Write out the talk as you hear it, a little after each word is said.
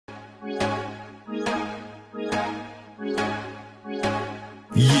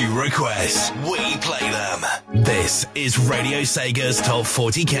You request, we play them. This is Radio Sega's Top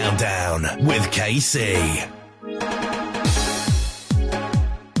 40 Countdown with KC.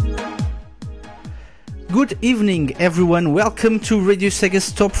 Good evening, everyone. Welcome to Radio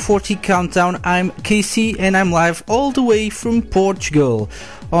Sega's Top 40 Countdown. I'm KC and I'm live all the way from Portugal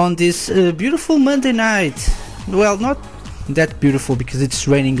on this beautiful Monday night. Well, not that beautiful because it's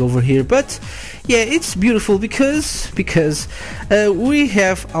raining over here, but yeah, it's beautiful because we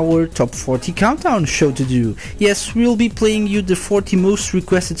have our Top 40 Countdown show to do. Yes, we'll be playing you the 40 most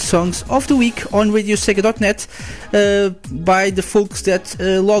requested songs of the week on RadioSega.net by the folks that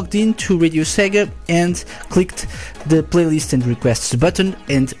logged into Radio Sega and clicked the playlist and requests button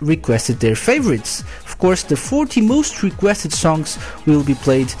and requested their favorites. Of course, the 40 most requested songs will be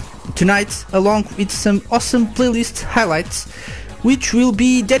played tonight, along with some awesome playlist highlights, which will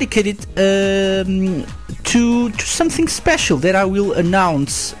be dedicated to something special that I will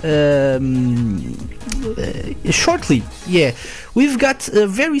announce shortly. Yeah, we've got a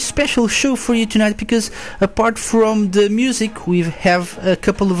very special show for you tonight because apart from the music, we have a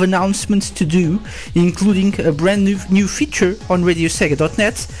couple of announcements to do, including a brand new feature on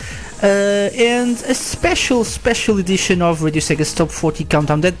RadioSega.net. And a special edition of Radio Sega's Top 40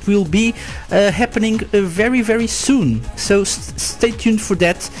 Countdown that will be happening very, very soon. So stay tuned for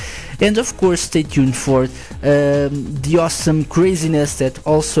that. And of course, stay tuned for the awesome craziness that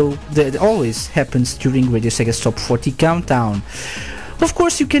always happens during Radio Sega's Top 40 Countdown. Of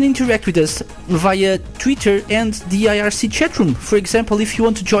course, you can interact with us via Twitter and the IRC chatroom. For example, if you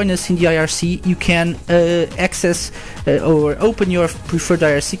want to join us in the IRC, you can access or open your preferred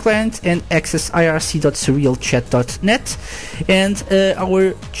IRC client and access irc.surrealchat.net, and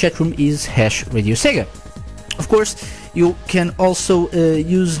our chatroom is #RadioSega. Of course, you can also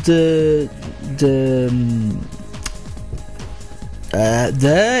use the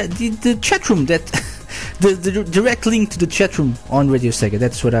chatroom that. The direct link to the chat room on Radio Sega.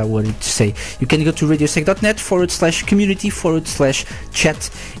 That's what I wanted to say. You can go to radiosega.net/community/chat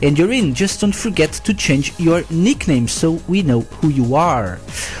and you're in. Just don't forget to change your nickname so we know who you are.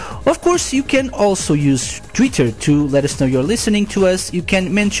 Of course, you can also use Twitter to let us know you're listening to us. You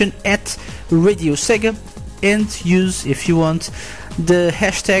can mention @Radio Sega and use, if you want, the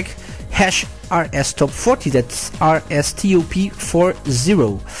hashtag #RSTop40. That's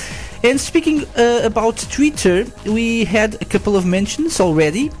RSTOP40. And speaking about Twitter, we had a couple of mentions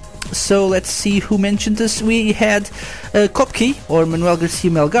already. So let's see who mentioned us. We had Kopke, or Manuel Garcia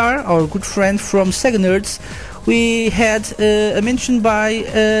Melgar, our good friend from Sega Nerds. We had a mention by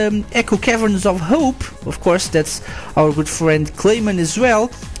Echo Caverns of Hope. Of course, that's our good friend Clayman as well.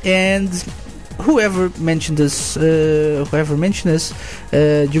 And whoever mentioned us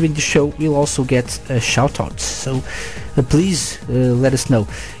during the show will also get a shout out. So please let us know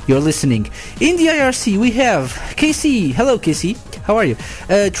you're listening. In the IRC we have KC. Hello KC, how are you?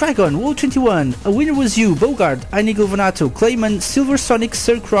 Trigon, Wool21, A Winner Was You, Bogard, Inigo Vanato, Clayman, Silver Sonic,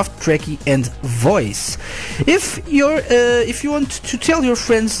 Sircroft, Trekkie, and Voice. If you want to tell your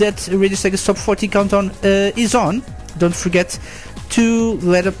friends that Radio Sega's Top 40 Countdown is on, don't forget to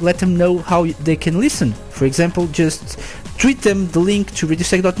let them know how they can listen. For example, just tweet them the link to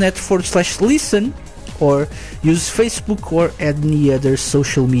radiosega.net/listen, or use Facebook or any other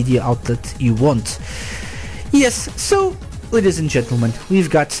social media outlet you want. Yes, so ladies and gentlemen, we've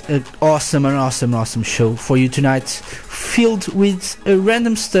got an awesome show for you tonight, filled with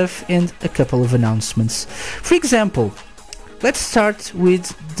random stuff and a couple of announcements. For example, let's start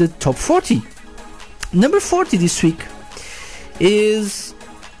with the top 40. Number 40 this week is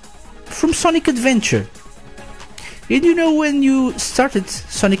from Sonic Adventure. And you know, when you started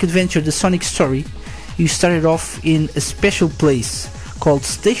Sonic Adventure, the Sonic story, you started off in a special place called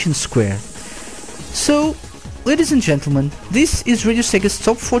Station Square. So, ladies and gentlemen, this is Radio Sega's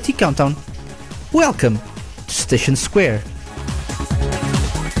Top 40 Countdown. Welcome to Station Square.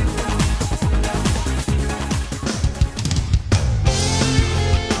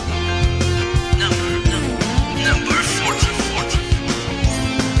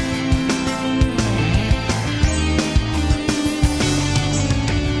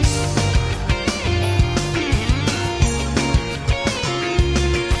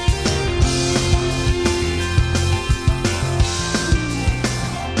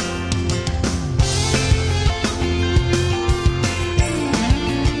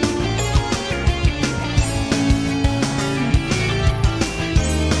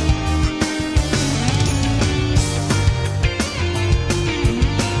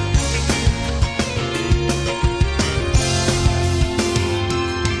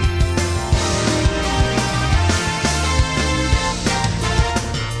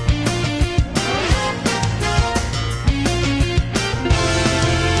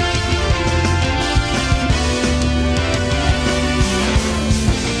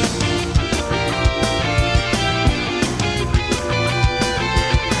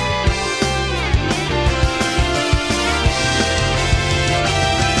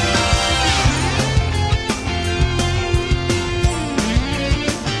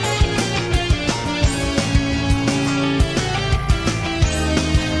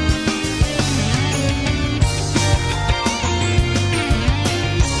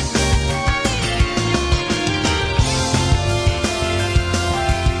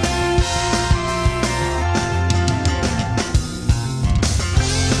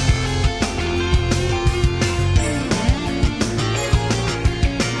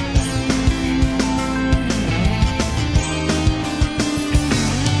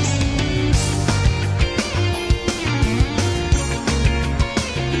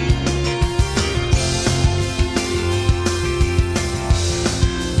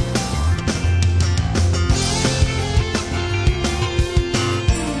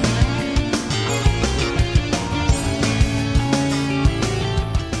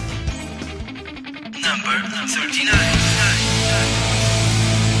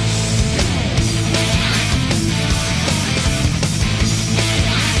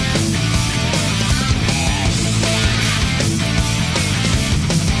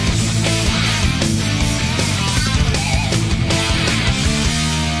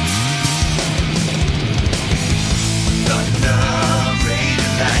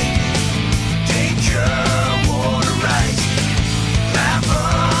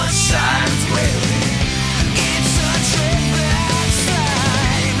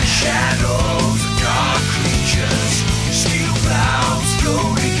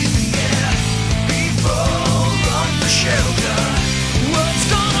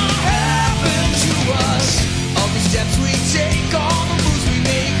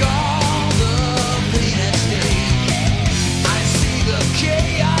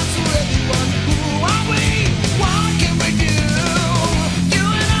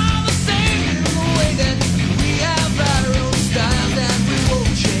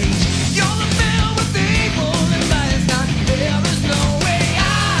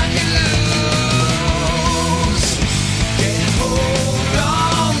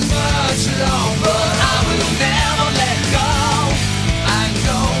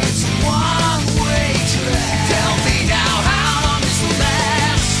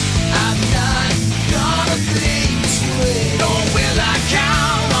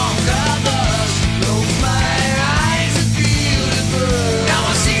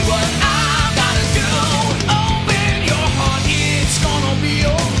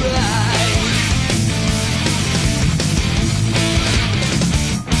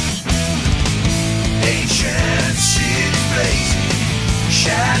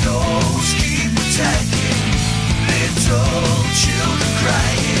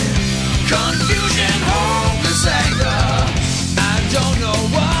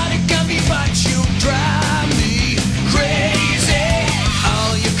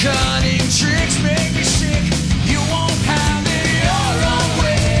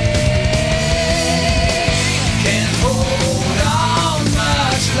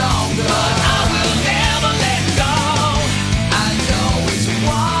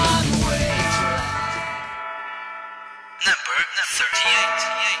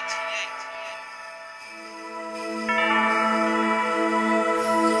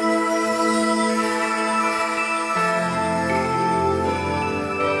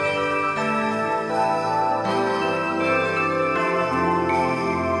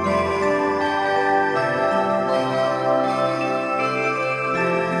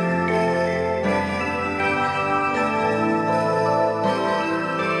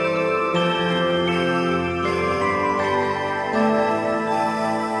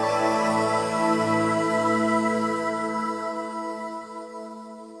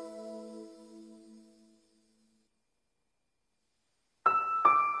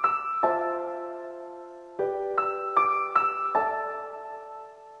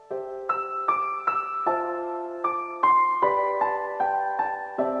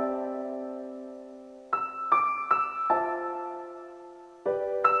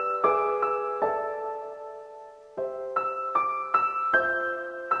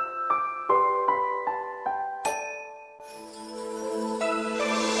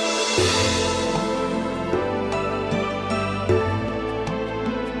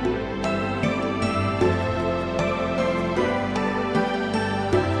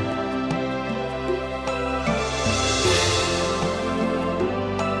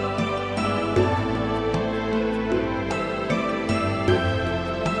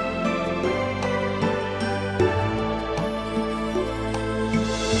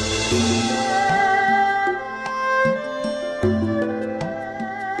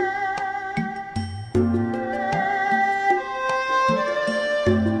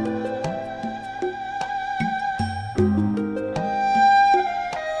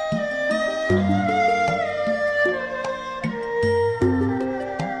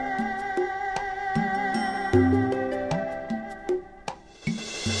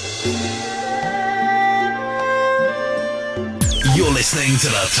 listening to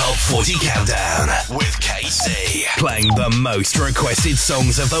the Top 40 Countdown with KC, playing the most requested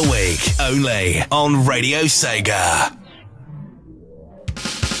songs of the week, only on Radio Sega.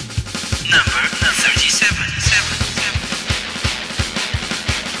 Number 37.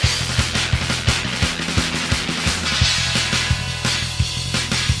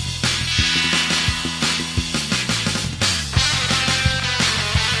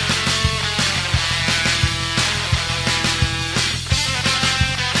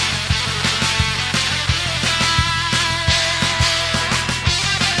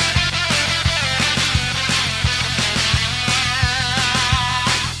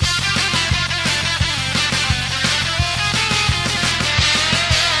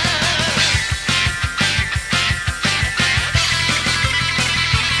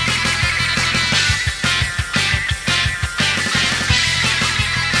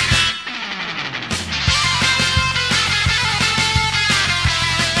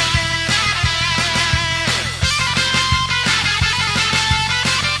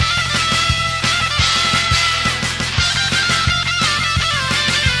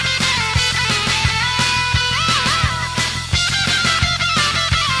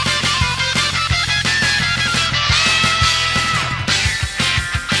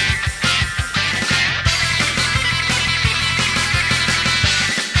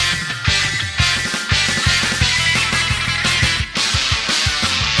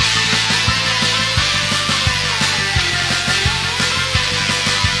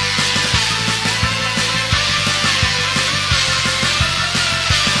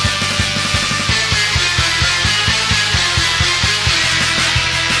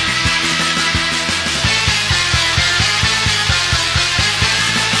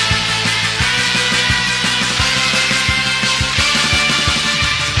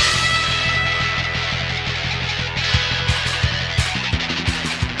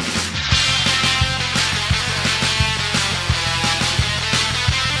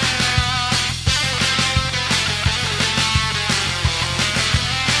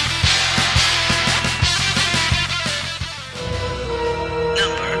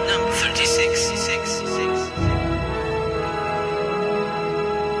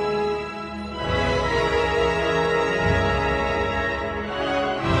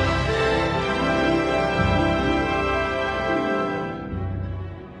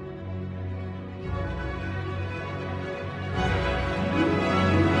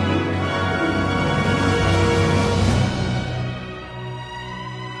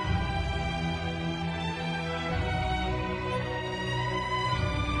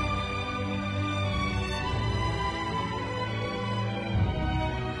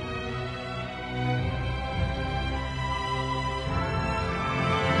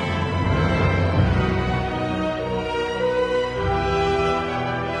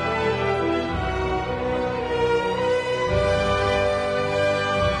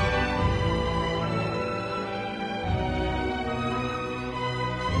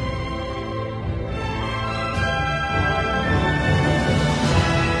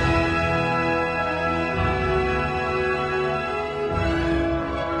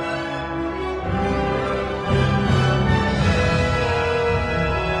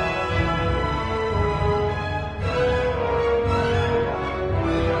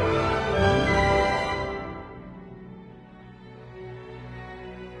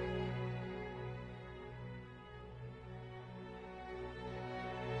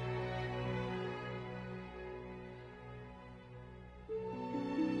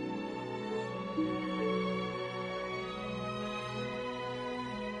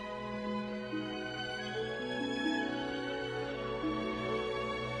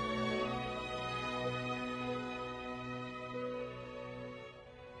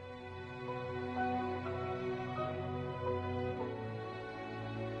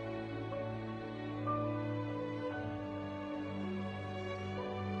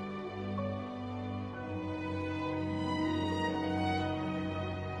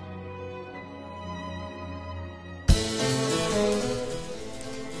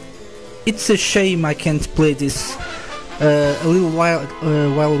 It's a shame I can't play this a little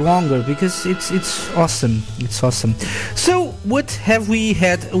while longer, because it's awesome. It's awesome. So what have we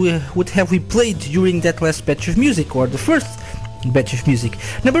played during that last batch of music, or the first batch of music?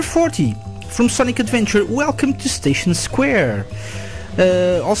 Number 40 from Sonic Adventure, Welcome to Station Square,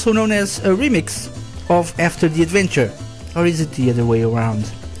 also known as a remix of After the Adventure, or is it the other way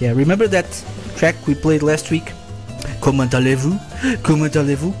around? Yeah, remember that track we played last week? Comment allez-vous? Comment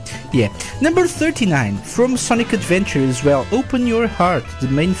allez-vous? Yeah. Number 39 from Sonic Adventure as well, Open Your Heart, the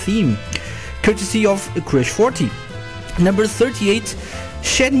main theme, courtesy of Crush 40. Number 38,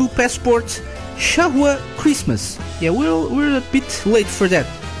 Shenmue Passport, Shahua Christmas. Yeah, we're a bit late for that,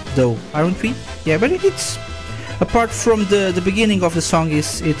 though, aren't we? Yeah, but it's apart from the beginning of the song,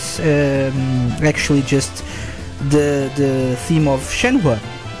 it's actually just the theme of Shenhua.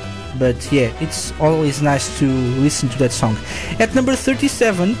 But yeah, it's always nice to listen to that song. At number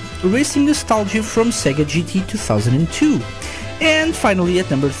 37, Racing Nostalgia from Sega GT 2002. And finally at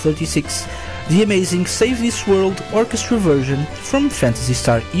number 36, the amazing Save This World orchestra version from Phantasy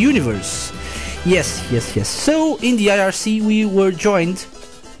Star Universe. Yes. So in the IRC we were joined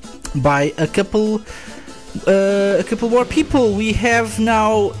by a couple more people we have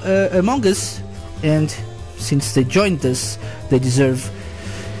now among us, and since they joined us, they deserve.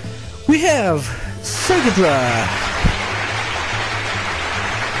 We have Segadra.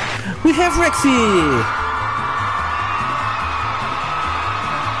 We have Rexy.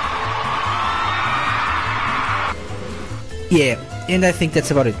 Yeah, and I think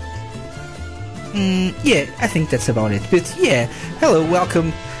that's about it. I think that's about it. But yeah, hello,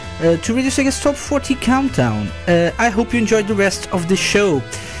 welcome to Radio Sega's Top 40 Countdown. I hope you enjoyed the rest of the show.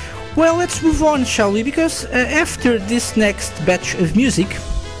 Well, let's move on, shall we? Because after this next batch of music,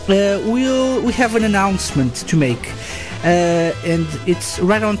 we have an announcement to make, and it's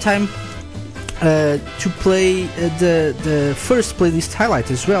right on time to play the first playlist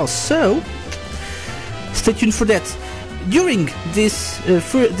highlight as well. So stay tuned for that. During this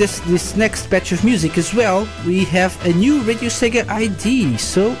next batch of music as well, we have a new Radio Sega ID,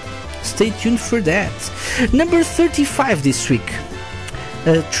 so stay tuned for that. Number 35 this week,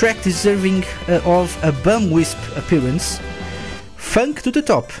 a track deserving of a Bum Wisp appearance, Funk to the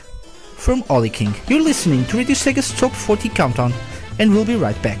Top from Ollie King. You're listening to Radio Sega's Top 40 Countdown, and we'll be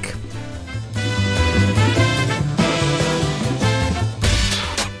right back.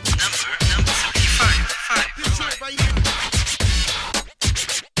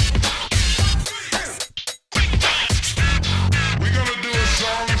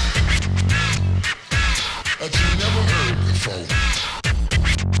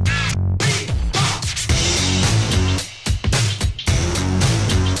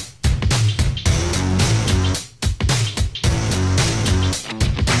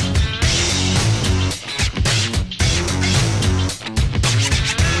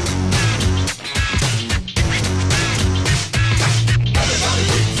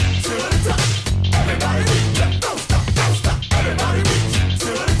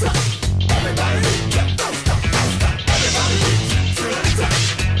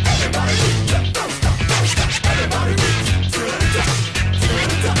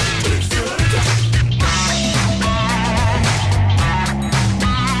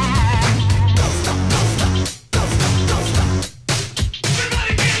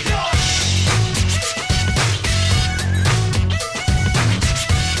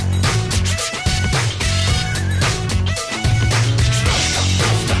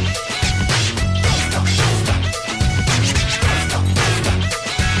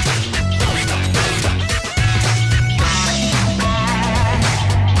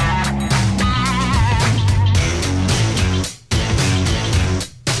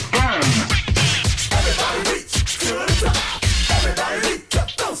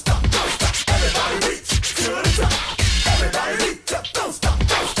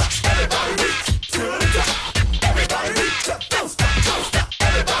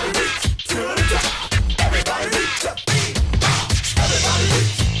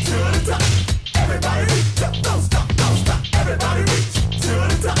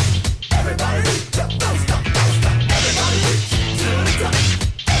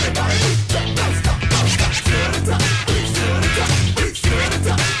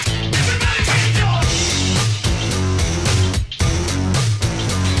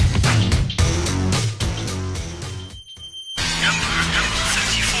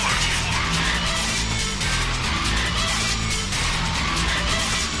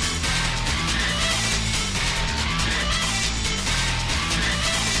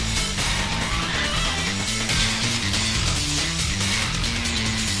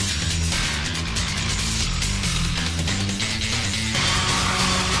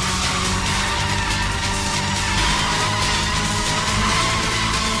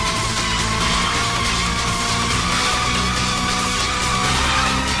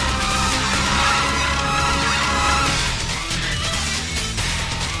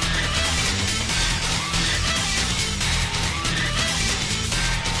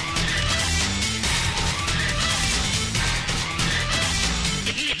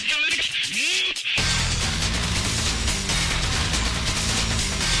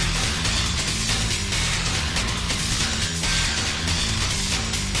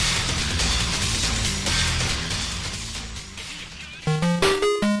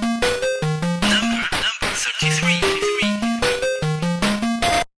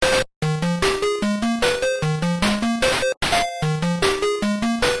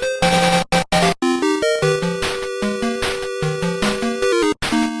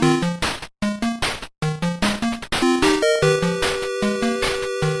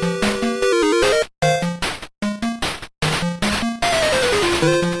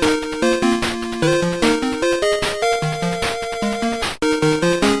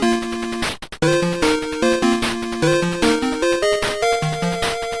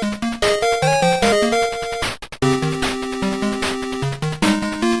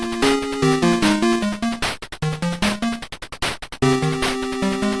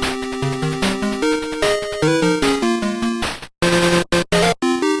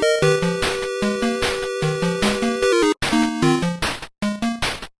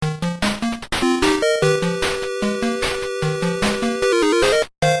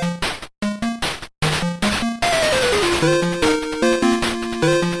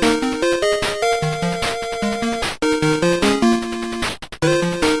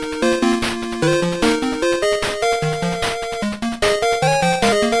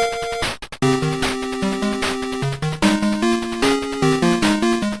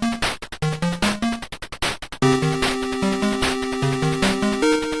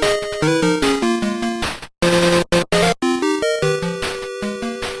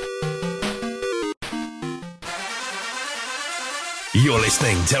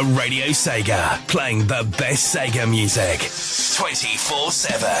 to Radio Sega, playing the best Sega music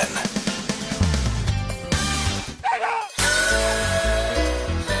 24/7.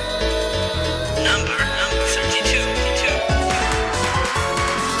 Number 32.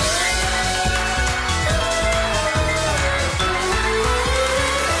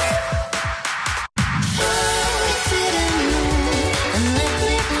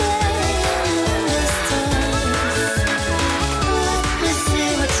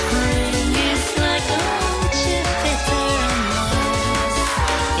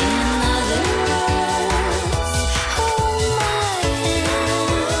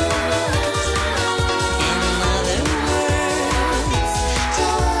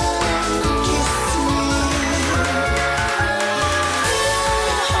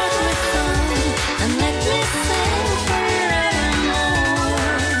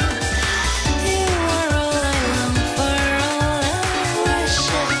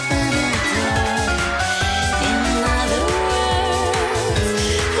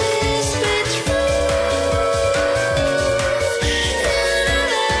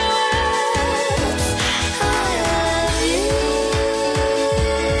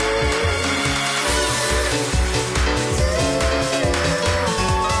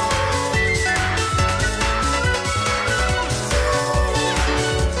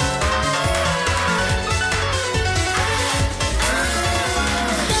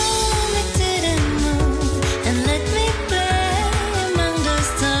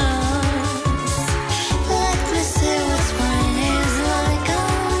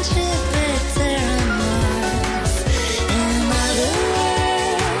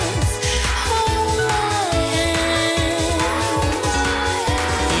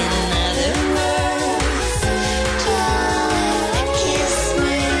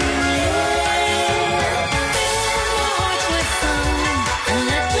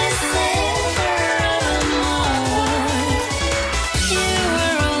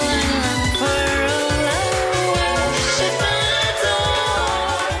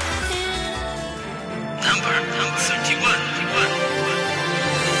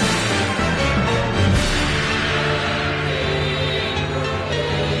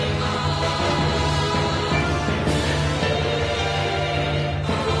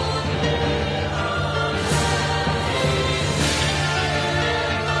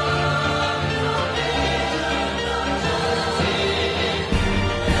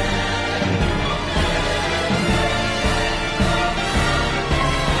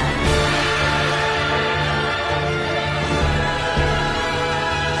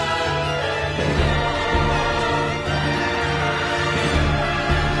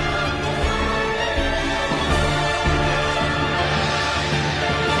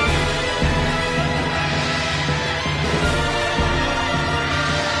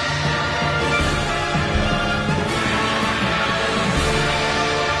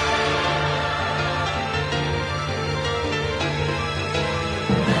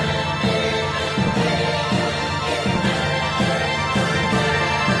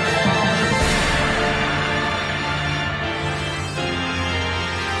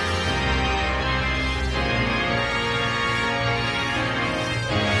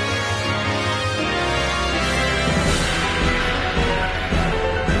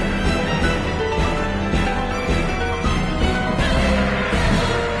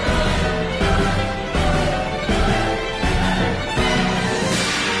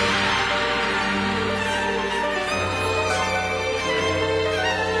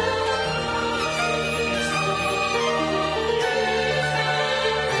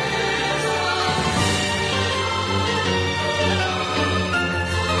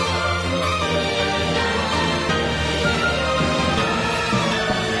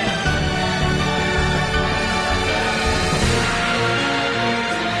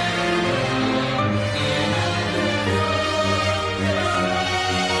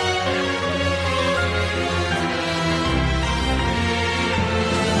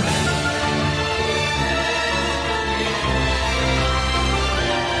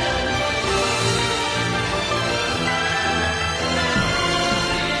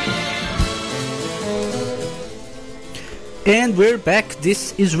 And we're back.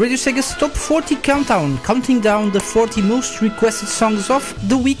 This is Radio Sega's Top 40 Countdown, counting down the 40 most requested songs of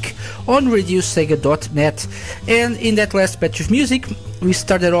the week on RadioSega.net. And in that last batch of music, we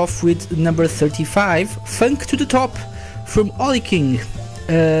started off with number 35, Funk to the Top, from Ollie King,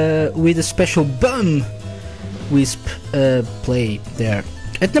 with a special bum wisp play there.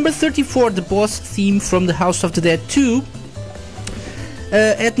 At number 34, the boss theme from The House of the Dead 2.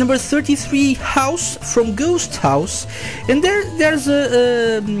 At number 33, House from Ghost House. And there's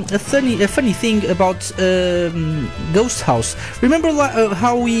a funny thing about Ghost House. Remember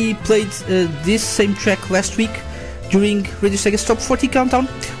how we played this same track last week during Radio Sega's Top 40 Countdown?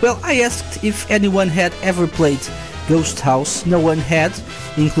 Well, I asked if anyone had ever played Ghost House. No one had,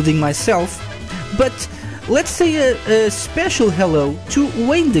 including myself. But let's say a special hello to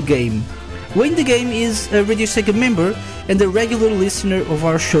Wayne the Game. Wayne the Game is a Radio Sega member and a regular listener of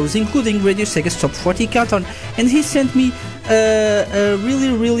our shows, including Radio Sega's Top 40 Countdown, and he sent me a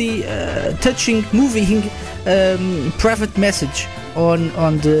really touching, moving private message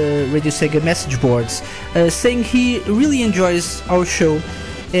on the Radio Sega message boards, saying he really enjoys our show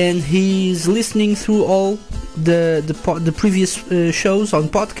and he's listening through all the previous shows on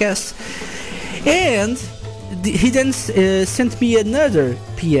podcasts, and he then sent me another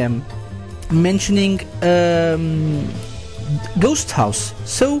PM mentioning Ghost House.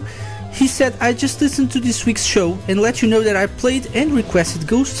 So he said, I just listened to this week's show and let you know that I played and requested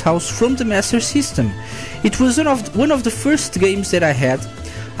Ghost House from the Master System. It was one of the first games that I had.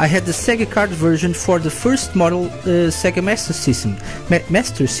 I had the Sega card version for the first model Sega Master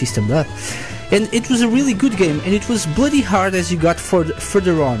System. And it was a really good game, and it was bloody hard as you got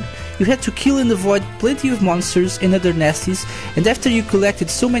further on. You had to kill and avoid plenty of monsters and other nasties, and after you collected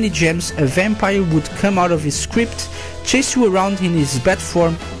so many gems, a vampire would come out of his crypt, chase you around in his bat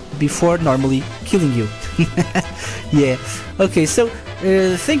form before normally killing you. Yeah. Okay, so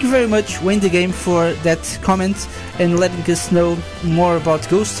thank you very much, Wayne the Game, for that comment and letting us know more about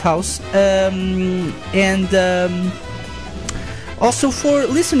Ghost House. Also for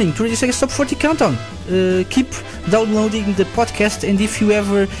listening to Radio Sega's Top 40 Countdown. Keep downloading the podcast, and if you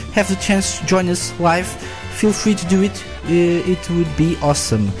ever have the chance to join us live, feel free to do it. It would be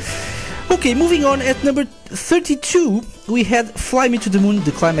awesome. Okay, moving on. At number 32, we had Fly Me to the Moon,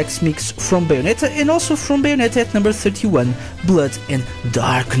 the climax mix from Bayonetta, and also from Bayonetta at number 31, Blood and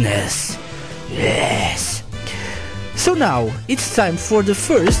Darkness. Yes. So now, it's time for the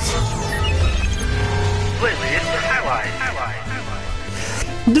first...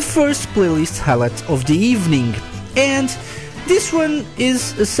 the first playlist highlight of the evening, and this one is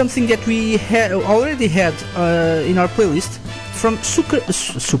something that we already had in our playlist from Super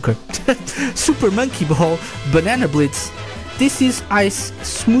Monkey Ball Banana Blitz. This is Ice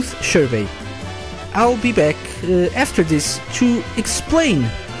Smooth Sherbet. I'll be back after this to explain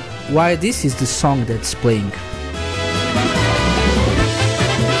why this is the song that's playing.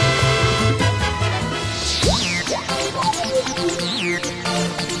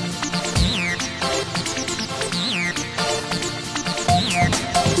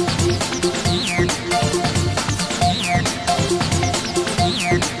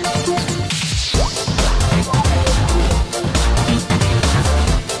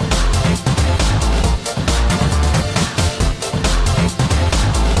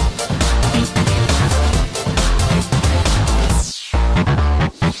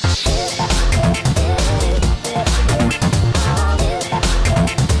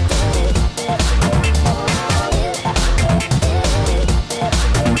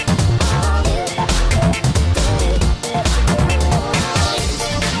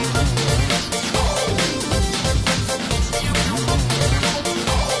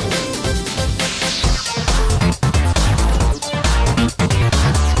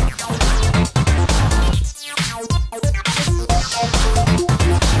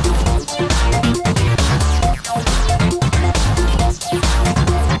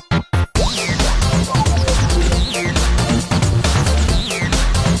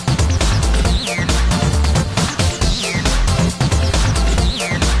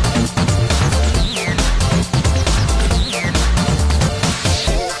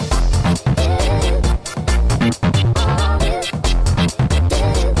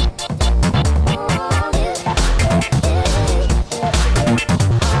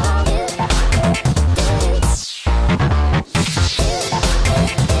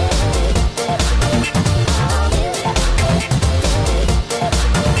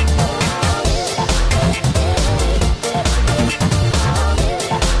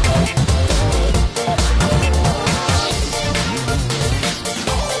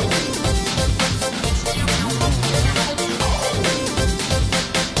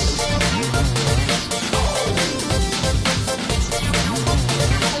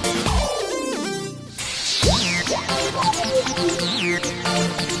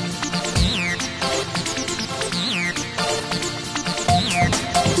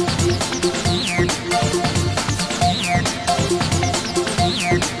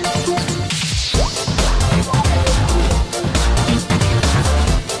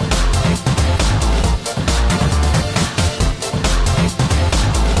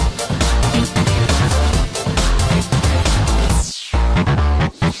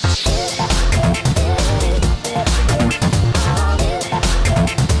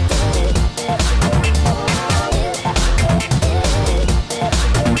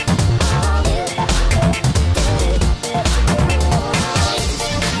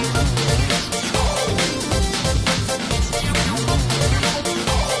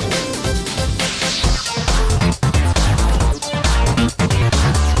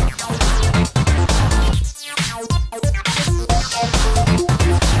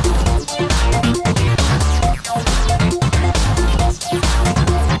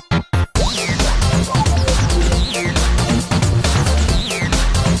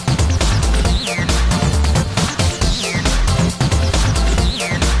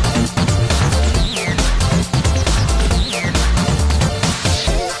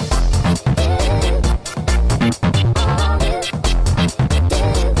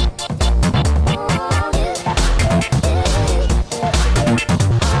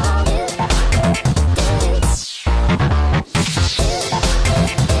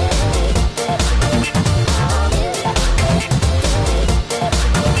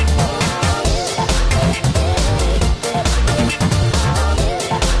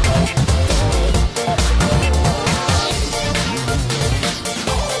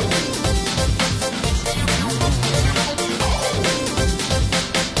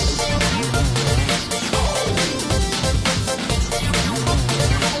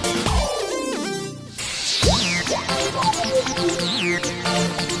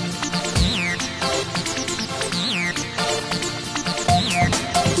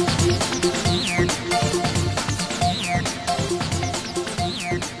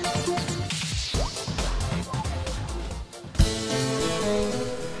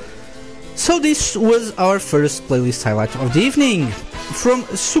 So this was our first playlist highlight of the evening from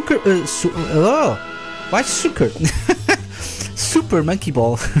why Sucker? Super Monkey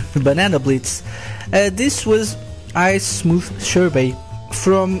Ball Banana Blitz. This was Ice Smooth Sherbet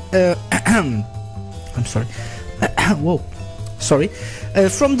from I'm sorry. Whoa. Sorry.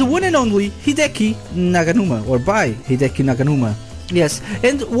 From the one and only Hideki Naganuma, or by Hideki Naganuma. Yes.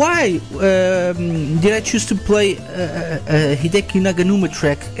 And why did I choose to play a Hideki Naganuma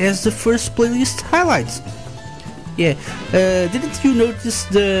track as the first playlist highlights? Yeah. Didn't you notice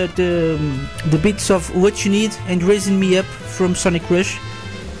the bits of What You Need and Raising Me Up from Sonic Rush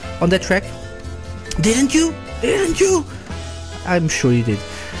on that track? Didn't you? I'm sure you did.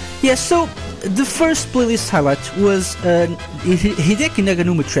 Yeah, so the first playlist highlight was Hideki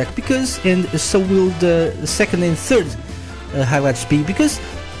Naganuma track, because, and so will the second and third highlights be, because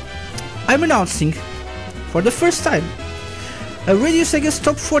I'm announcing for the first time a Radio Sega's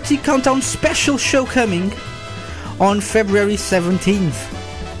Top 40 Countdown special show coming on February 17th.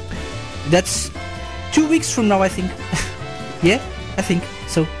 That's 2 weeks from now, I think. Yeah, I think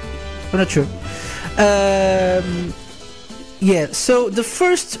so. I'm not sure. Yeah, so the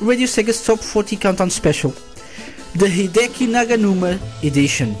first Radio Sega's Top 40 Countdown special, the Hideki Naganuma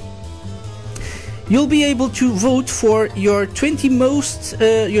edition. You'll be able to vote for your 20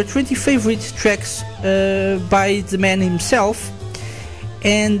 favorite tracks by the man himself,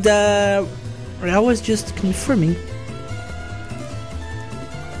 and I was just confirming.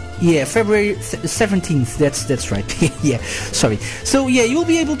 Yeah, February 17th, that's right. Yeah, sorry. So yeah, you'll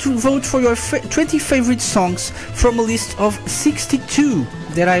be able to vote for your 20 favorite songs from a list of 62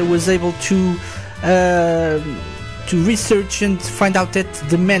 that I was able to research and find out that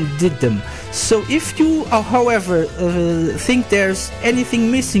the man did them. So if you, however, think there's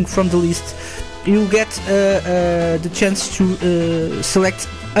anything missing from the list, you'll get the chance to select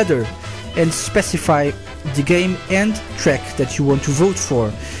other and specify the game and track that you want to vote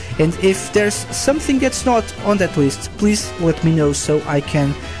for. And if there's something that's not on that list, please let me know so I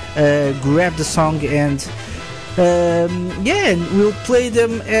can grab the song and and we'll play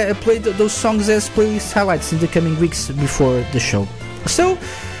them, those songs as playlist highlights in the coming weeks before the show. So,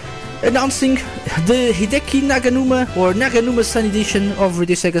 announcing the Hideki Naganuma or Naganuma-san edition of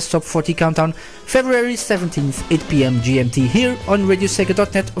Radio Sega's Top 40 Countdown, February 17th, 8 p.m. GMT, here on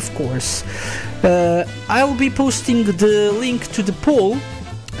RadioSega.net, of course. I'll be posting the link to the poll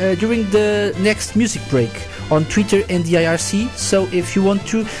during the next music break on Twitter and the IRC, so if you want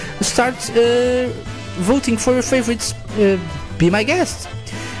to start voting for your favorites, be my guest.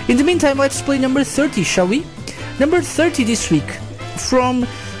 In the meantime, let's play number 30, shall we? Number 30 this week, from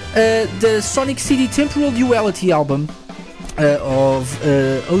the Sonic CD Temporal Duality album of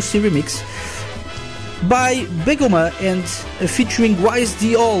OC Remix by Begoma and featuring Wise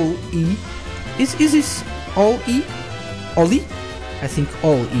the All E. Is this All E? Ollie? I think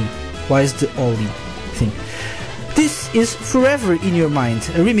All E. Wise the All E, I think. This is Forever in Your Mind,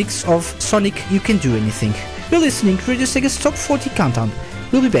 a remix of Sonic You Can Do Anything. You're listening to Radio Sega's Top 40 Countdown.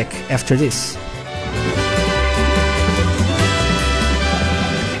 We'll be back after this.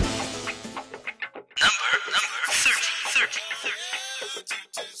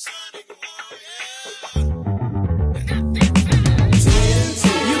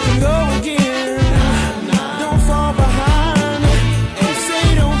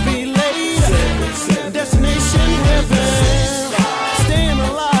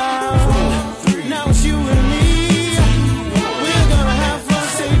 Now it's you and me. We're gonna have fun,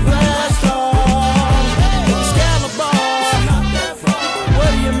 say blast off.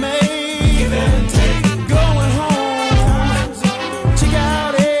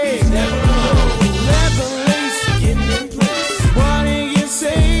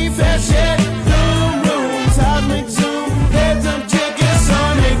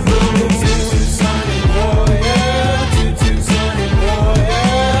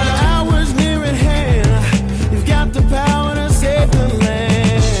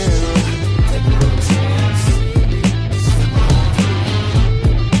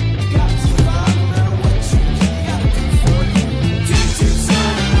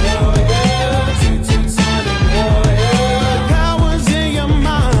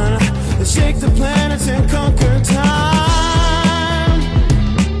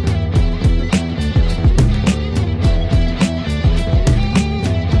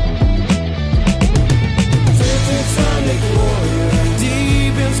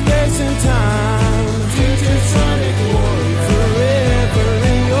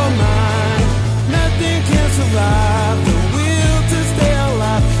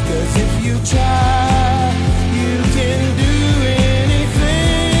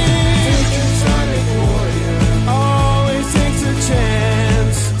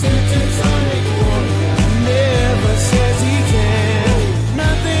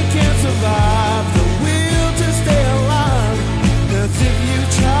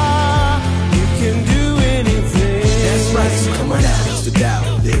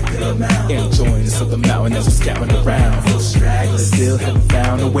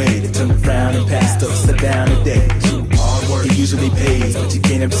 the way to turn around and pass upside down today. Hard work, it usually pays, but you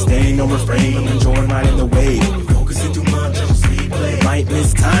can't abstain, no refrain from enjoying riding the wave. Focusing too much on sweet play, might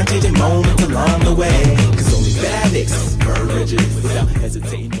miss time, changing moments along the way. Cause only bad nicks courage without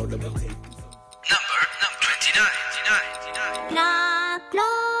hesitating or limiting. Number 29. 落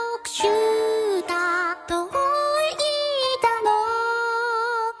秋だと言ったの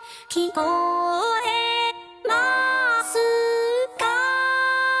聞こえますか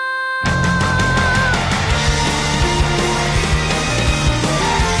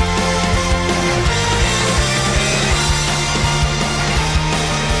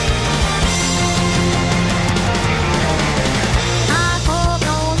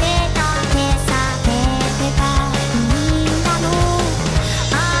憧れた手さげてたみんなの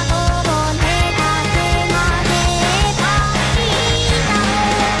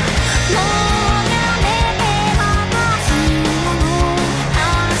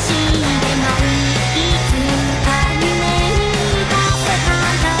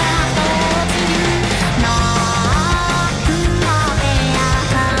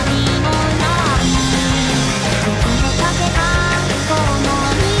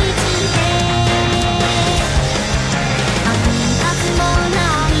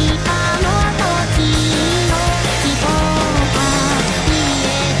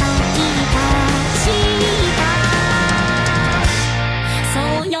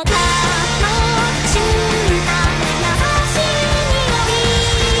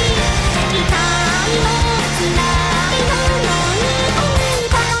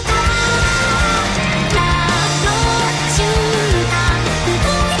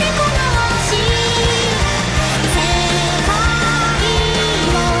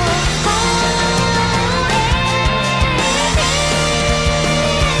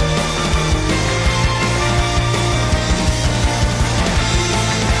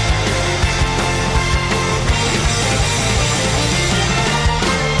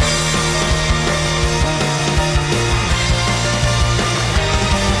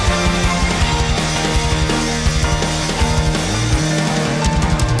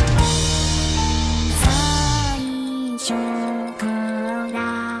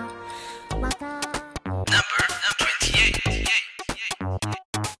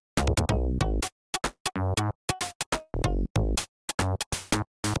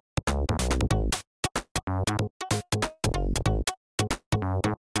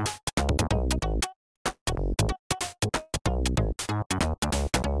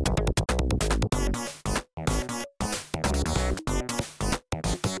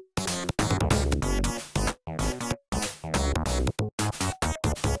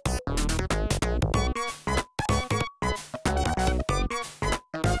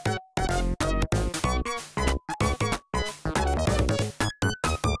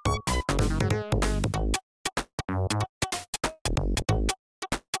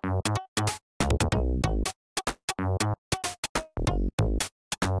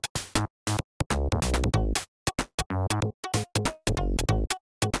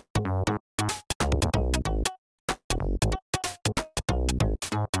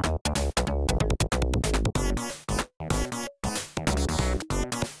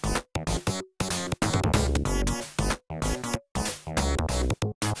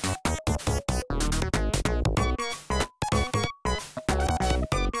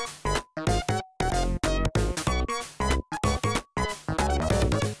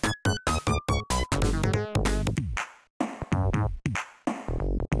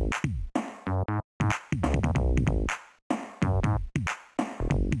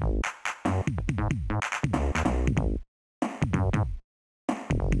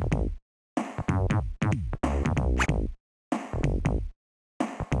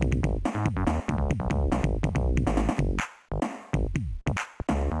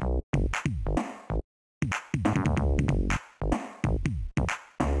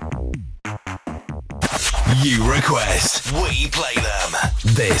You request, we play them.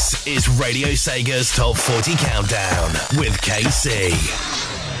 This is Radio Sega's Top 40 Countdown with KC.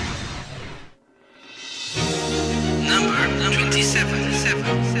 Number 27.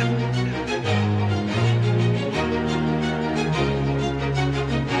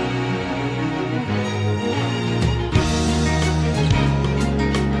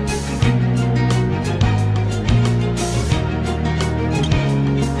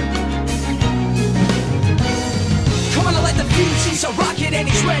 He's a rocket and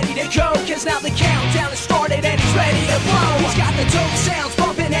he's ready to go, cause now the countdown has started and he's ready to blow. He's got the dope sounds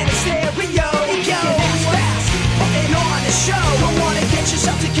bumping and his stereo. He's fast, putting on a show. Don't wanna get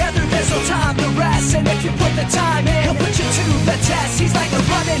yourself together, there's no time to rest. And if you put the time in, he'll put you to the the test. He's like a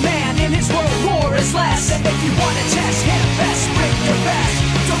running man in his world, war is less. And if you want to test him best, bring your best.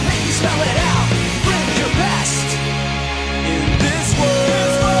 Don't make me spell it out, bring your best. In this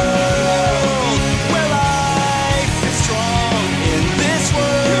world where life is strong, in this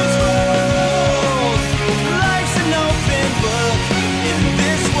world life's an open book. In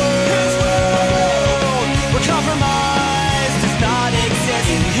this world where compromise does not exist.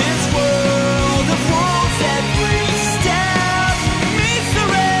 In his world of rules, every step meets the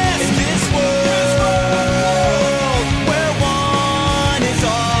rest. In this world where one is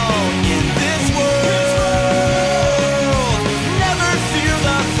all. In this world never feel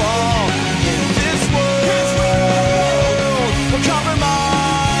the fall. In this world where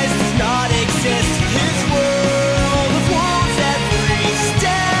compromise does not exist. His world of rules, every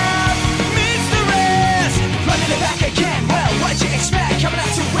step meets the rest. Running it back again, well, what'd you expect? Coming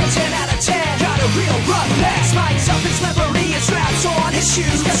out to win 10 out of 10. Got a real rough pass. Lights up his livery and straps on his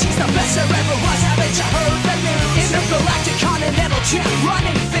shoes. Cause he's the best there ever was, haven't you heard the news? Intergalactic continental champ,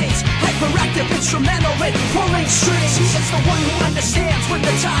 running things. Hyperactive, instrumental in pulling strings. He is the one who understands when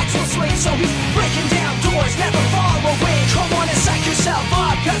the tides will swing. So he's breaking down doors, never far away. Come on and psych yourself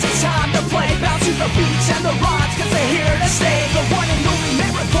up, cause it's time to play. Bounce to the beats and the rhymes, cause they're here to stay. The one and only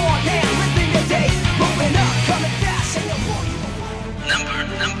marathon man, living the day. Rolling up, coming fast, and you'll roll you.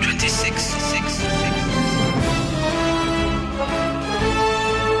 Number 26.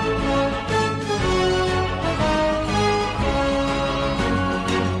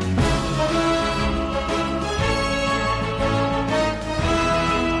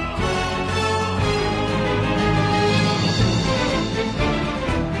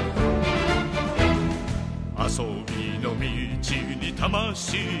遊びの道に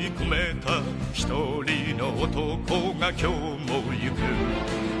魂込めた一人の男が今日も行く。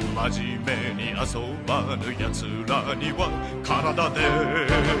真面目に遊ばぬ奴らには体で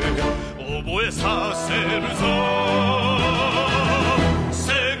覚えさせるぞ。背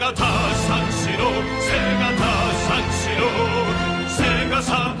がた三四郎、背がた三四郎、背が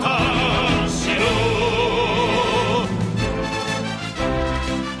さ三四郎。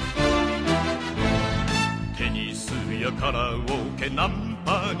テニスやカラオケナン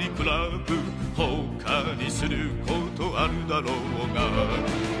パにクラブ他にすることあるだろうが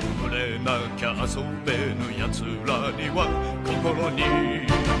売れなきゃ遊べぬやつらには心に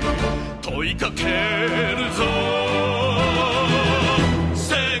問いかけるぞ。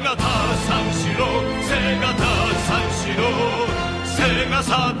背がた三四郎、背がた三四郎、背が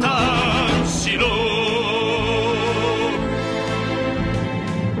さ三四郎。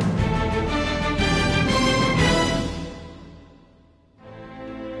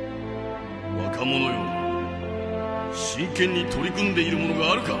若者よ、真剣に取り組んでいるもの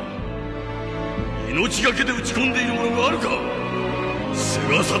があるか。命がけで打ち込んでいるものがあるか。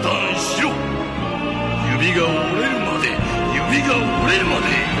菅サタンしろ。指が折れるまで、指が折れるまで。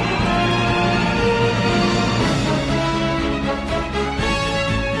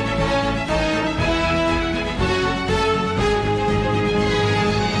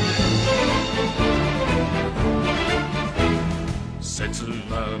刹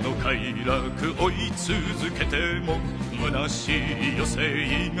那の快楽追い続けても虚しい余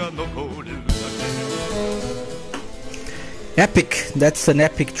生が残る。 Epic, that's an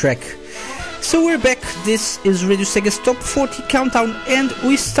epic track. So we're back, this is Radio Sega's Top 40 Countdown, and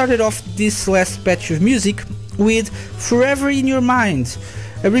we started off this last batch of music with Forever in Your Mind,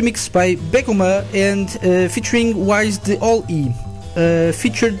 a remix by Begoma and featuring Wise the All-E,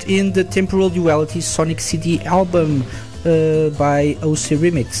 featured in the Temporal Duality Sonic CD album by OC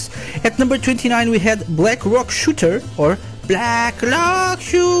Remix. At number 29 we had Black Rock Shooter, or Black Rock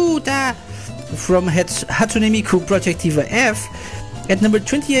Shooter, from Hatsune Miku Projectiva F. At number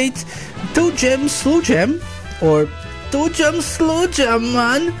 28, Toe Jam Slow Jam, or Toe Jam Slow Jam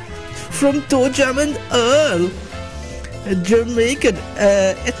Man, from Toe Jam and Earl, Jamaican.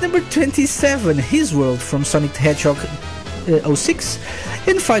 At number 27, His World from Sonic the Hedgehog 06.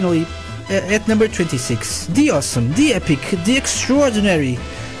 And finally, at number 26, the awesome, the epic, the extraordinary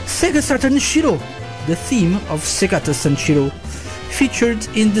Sega Saturn Shiro, the theme of Segata Sanshiro, featured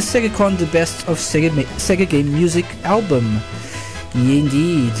in the SegaCon The Best of Sega Game Music album.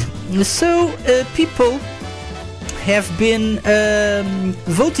 Indeed. So, people have been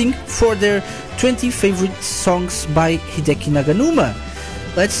voting for their 20 favorite songs by Hideki Naganuma.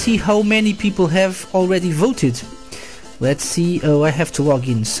 Let's see how many people have already voted. Let's see. Oh, I have to log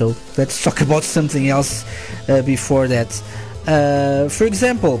in, so let's talk about something else before that. For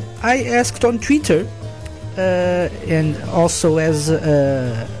example, I asked on Twitter, and also as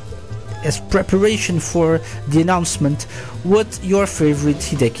as preparation for the announcement what your favorite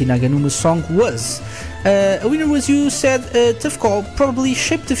Hideki Naganuma song was. A winner was you said Tough Call, probably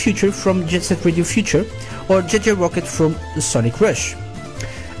Shape the Future from Jet Set Radio Future or JJ Rocket from Sonic Rush.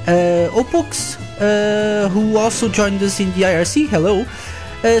 Opox, who also joined us in the IRC, hello,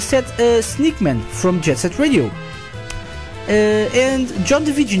 said Sneakman from Jet Set Radio. And John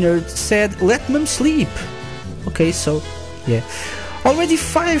the Visioner said Let Mum Sleep. Okay, so yeah, already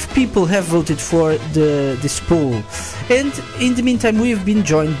 5 people have voted for this poll, and in the meantime we have been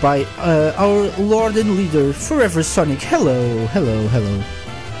joined by our Lord and Leader Forever Sonic. Hello.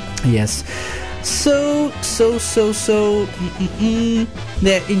 Yes, so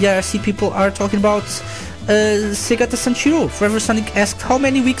yeah, in the IRC people are talking about Segata Sanshiro. Forever Sonic asked how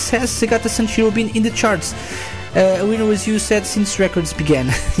many weeks has Segata Sanshiro been in the charts. A winner was you said since records began.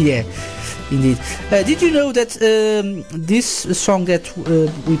 Yeah, indeed. Did you know that this song that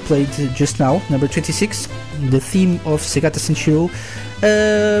we played just now, number 26, the theme of Segata Sanshiro,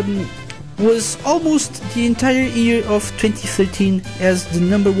 was almost the entire year of 2013 as the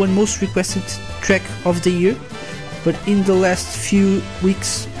number 1 most requested track of the year, but in the last few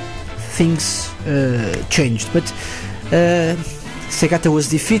weeks things changed. But Segata was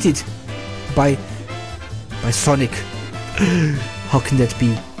defeated by Sonic. How can that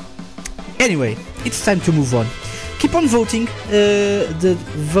be? Anyway, it's time to move on. Keep on voting. The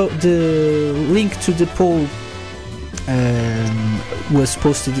link to the poll was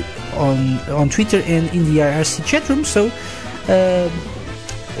posted on Twitter and in the IRC chat room, so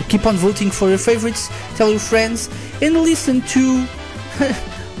keep on voting for your favorites, tell your friends, and listen to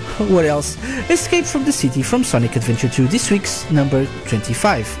what else? Escape from the City from Sonic Adventure 2, this week's number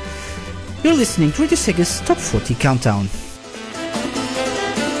 25. You're listening to Radio Sega's Top 40 Countdown.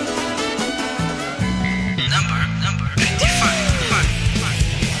 Number 25.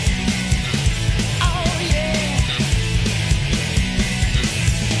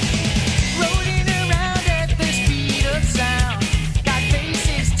 Rolling around at the speed of sound. Got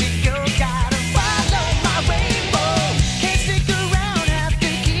places to go, gotta follow my rainbow. Can't stick around, have to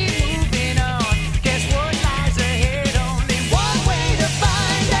keep moving on. Guess what lies ahead? Only one way to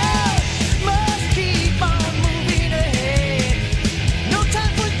find out. Must keep on moving ahead. No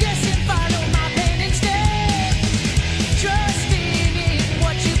time for guessing, follow my pen instead. Trusting in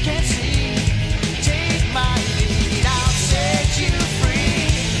what you can see. Take my lead, I'll set you free.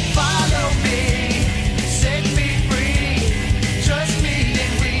 Follow me, set me free. Trust me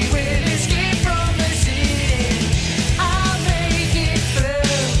and we will escape from the city. I'll make it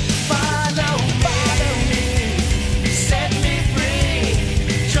through. Follow me, set me free.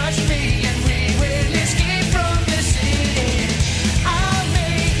 Trust me and we will escape from the city. I'll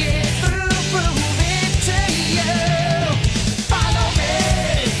make it through, prove it to you. Follow me.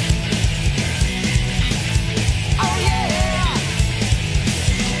 Oh yeah.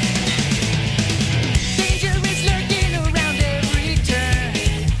 Danger is lurking around every turn.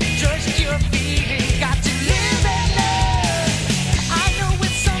 Trust your feeling, got to live and learn. I know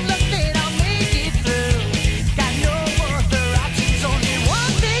with some luck that I'll make it through. Got no other options, only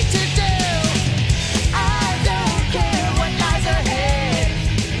one thing to do. I don't care what lies ahead.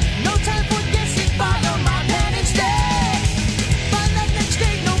 No time for guessing, follow my plan instead. Find that next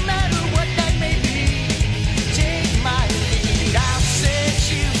day, no matter what that may be. Take my lead, I'll set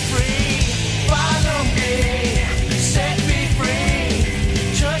you free. Follow me, set me free.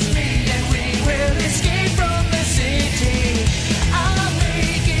 Trust me and we will escape from the city. I'll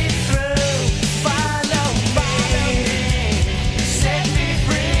make it through. Follow me, set me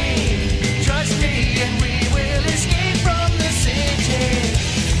free. Trust me and we will escape from the city.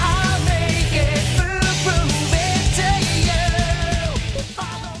 I'll make it through, prove it to you.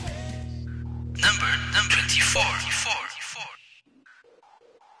 Follow me. Number 24.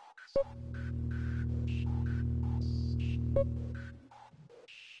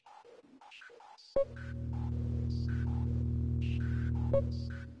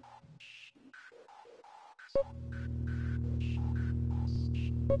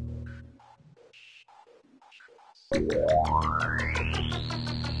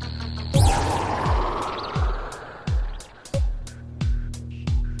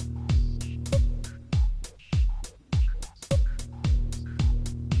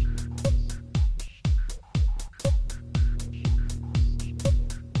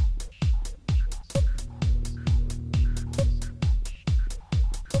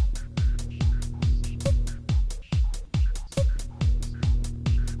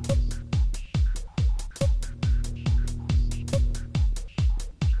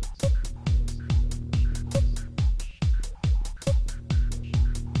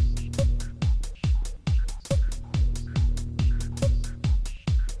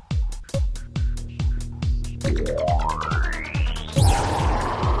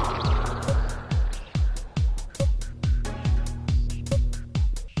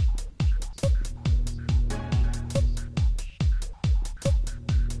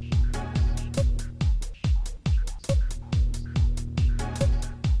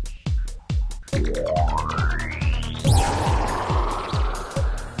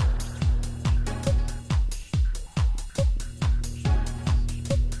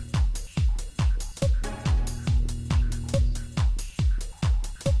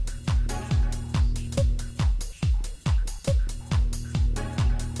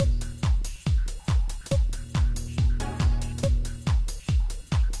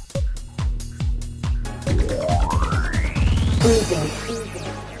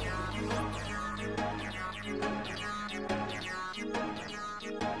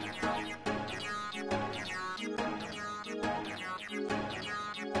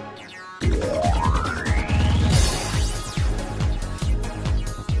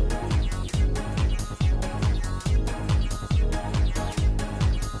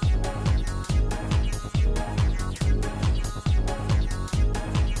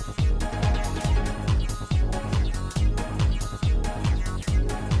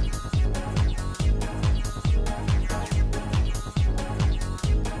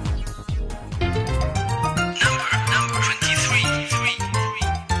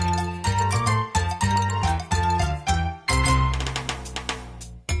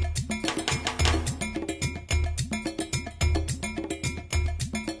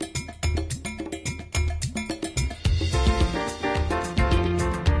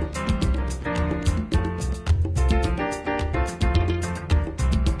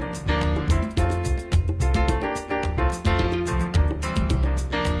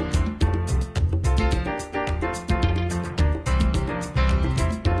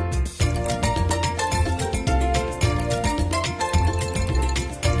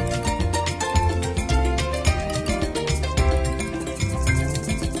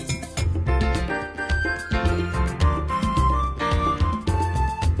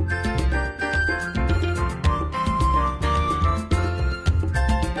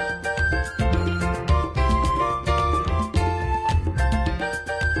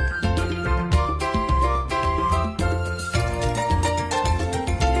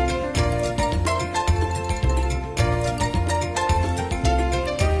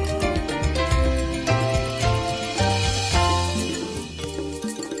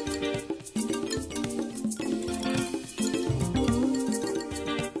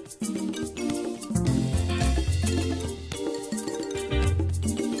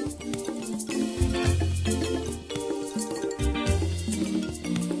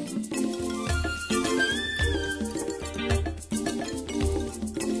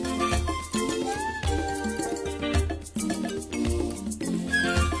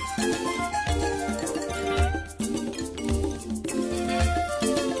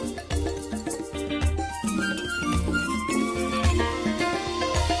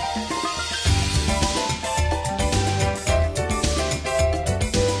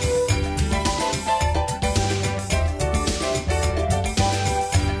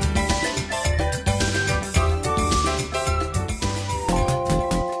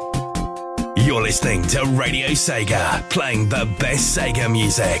 You're listening to Radio Sega, playing the best Sega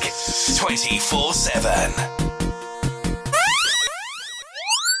music 24/7.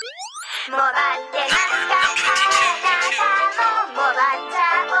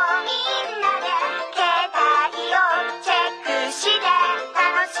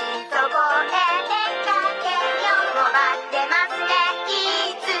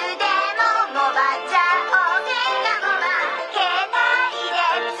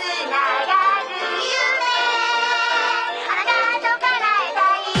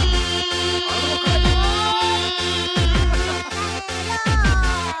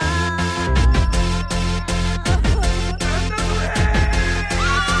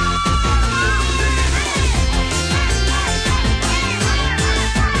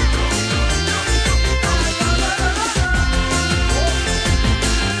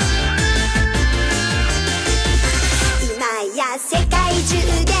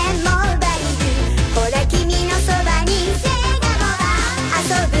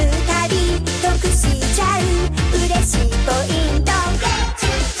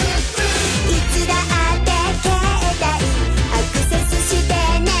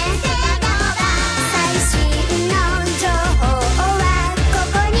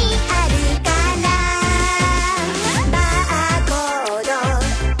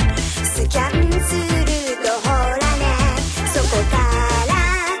スキャンするとほらね、そこから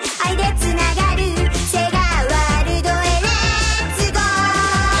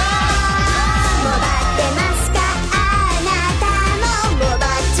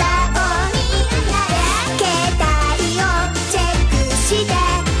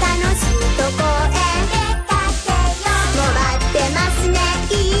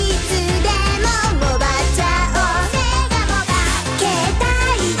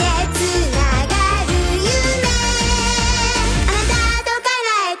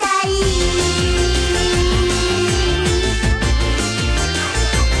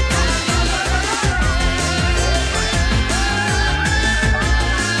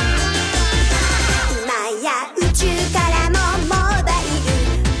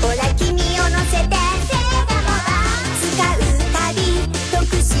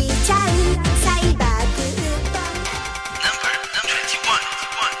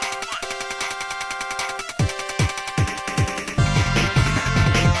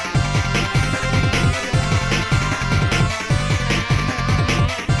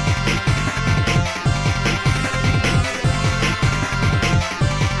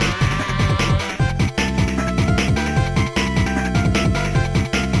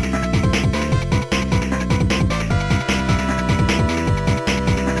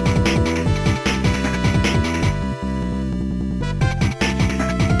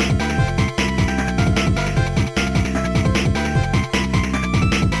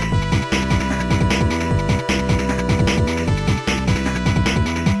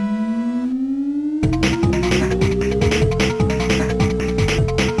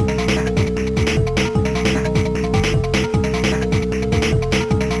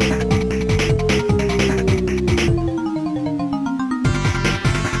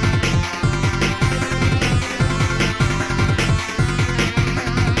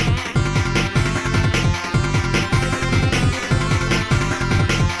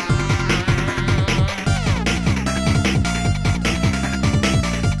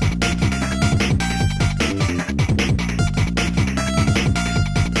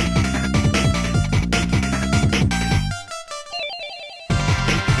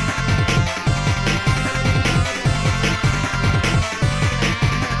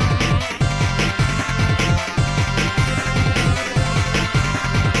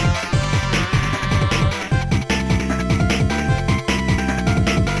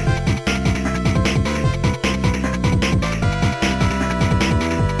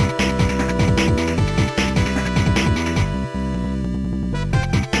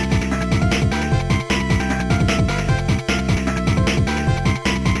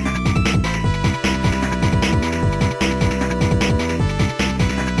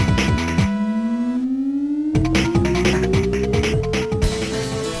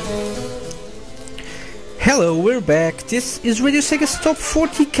we're back. This is Radio Sega's Top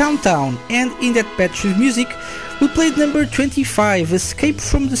 40 Countdown, and in that batch of music, we played number 25, Escape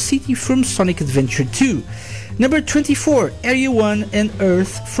from the City from Sonic Adventure 2. Number 24, Area 1 and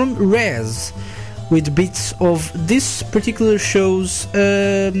Earth from Rez, with bits of this particular show's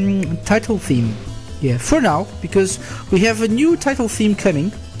title theme. Yeah, for now, because we have a new title theme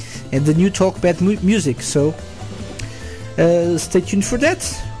coming, and the new Talkback music, so stay tuned for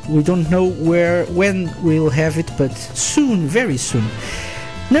that. We don't know when we'll have it, but soon, very soon.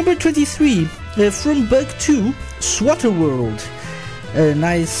 Number 23, from Bug 2, Swatter World.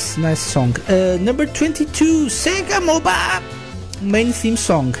 Nice song. Number 22, Sega MOBA main theme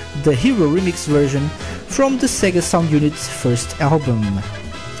song, the Hero remix version from the Sega Sound Unit's first album.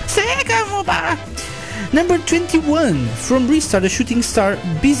 Sega MOBA! Number 21, from Restart a Shooting Star,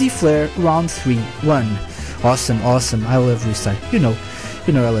 Busy Flare Round 3-1. Awesome. I love Restart. You know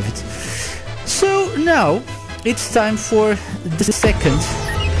I love it. So now it's time for the second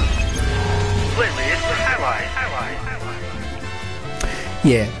Playlist highlight.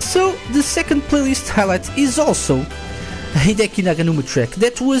 Yeah, so the second playlist highlight is also a Hideki Naganuma track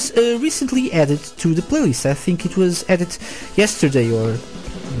that was recently added to the playlist. I think it was added yesterday or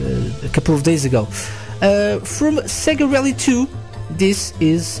a couple of days ago. From Sega Rally 2, this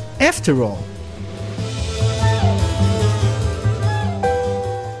is After All.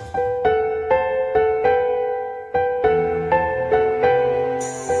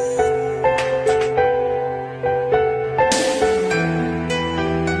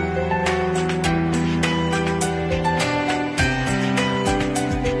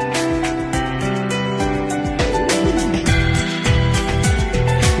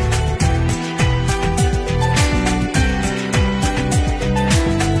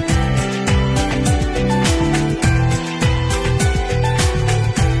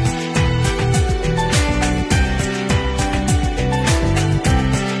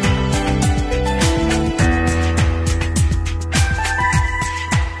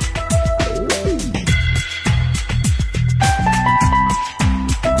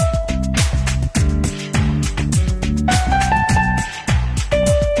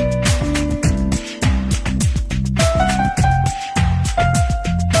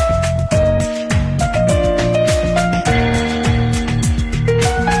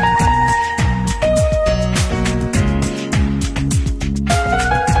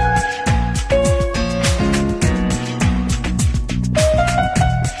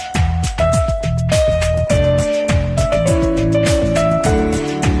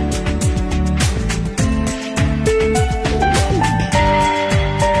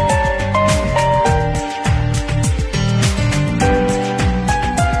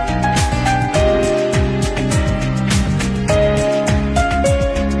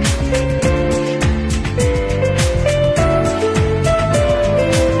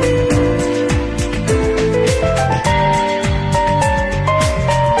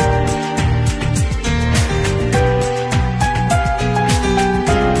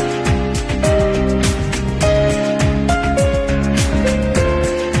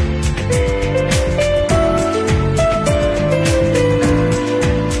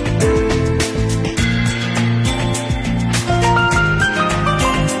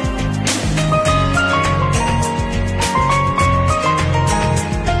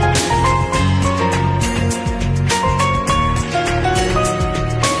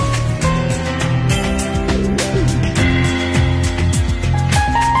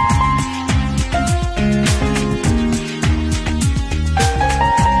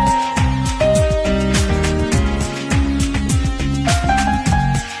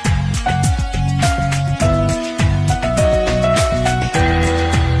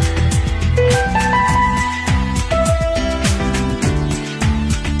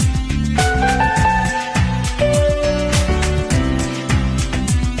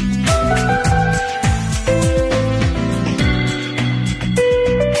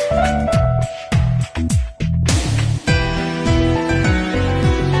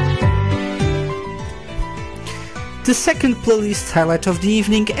 The second playlist highlight of the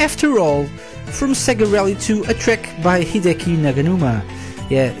evening, After All, from Sega Rally 2, a track by Hideki Naganuma.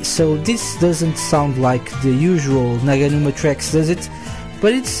 Yeah, so this doesn't sound like the usual Naganuma tracks, does it?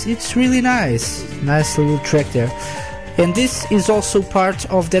 But it's really nice. Nice little track there. And this is also part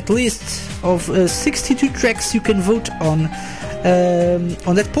of that list of 62 tracks you can vote on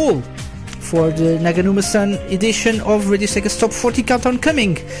that poll for the Naganuma-san edition of Radio Sega's Top 40 Countdown,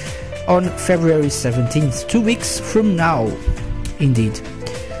 coming on February 17th, 2 weeks from now, indeed.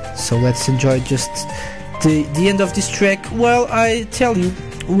 So let's enjoy just the end of this track while I tell you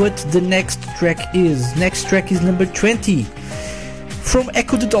what the next track is. Next track is number 20 from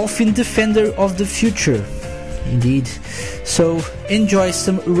Echo the Dolphin, Defender of the Future. Indeed. So enjoy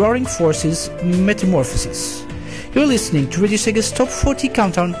some Roaring Forces Metamorphosis. You're listening to Radio Sega's Top 40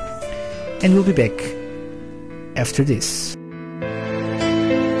 Countdown, and we'll be back after this.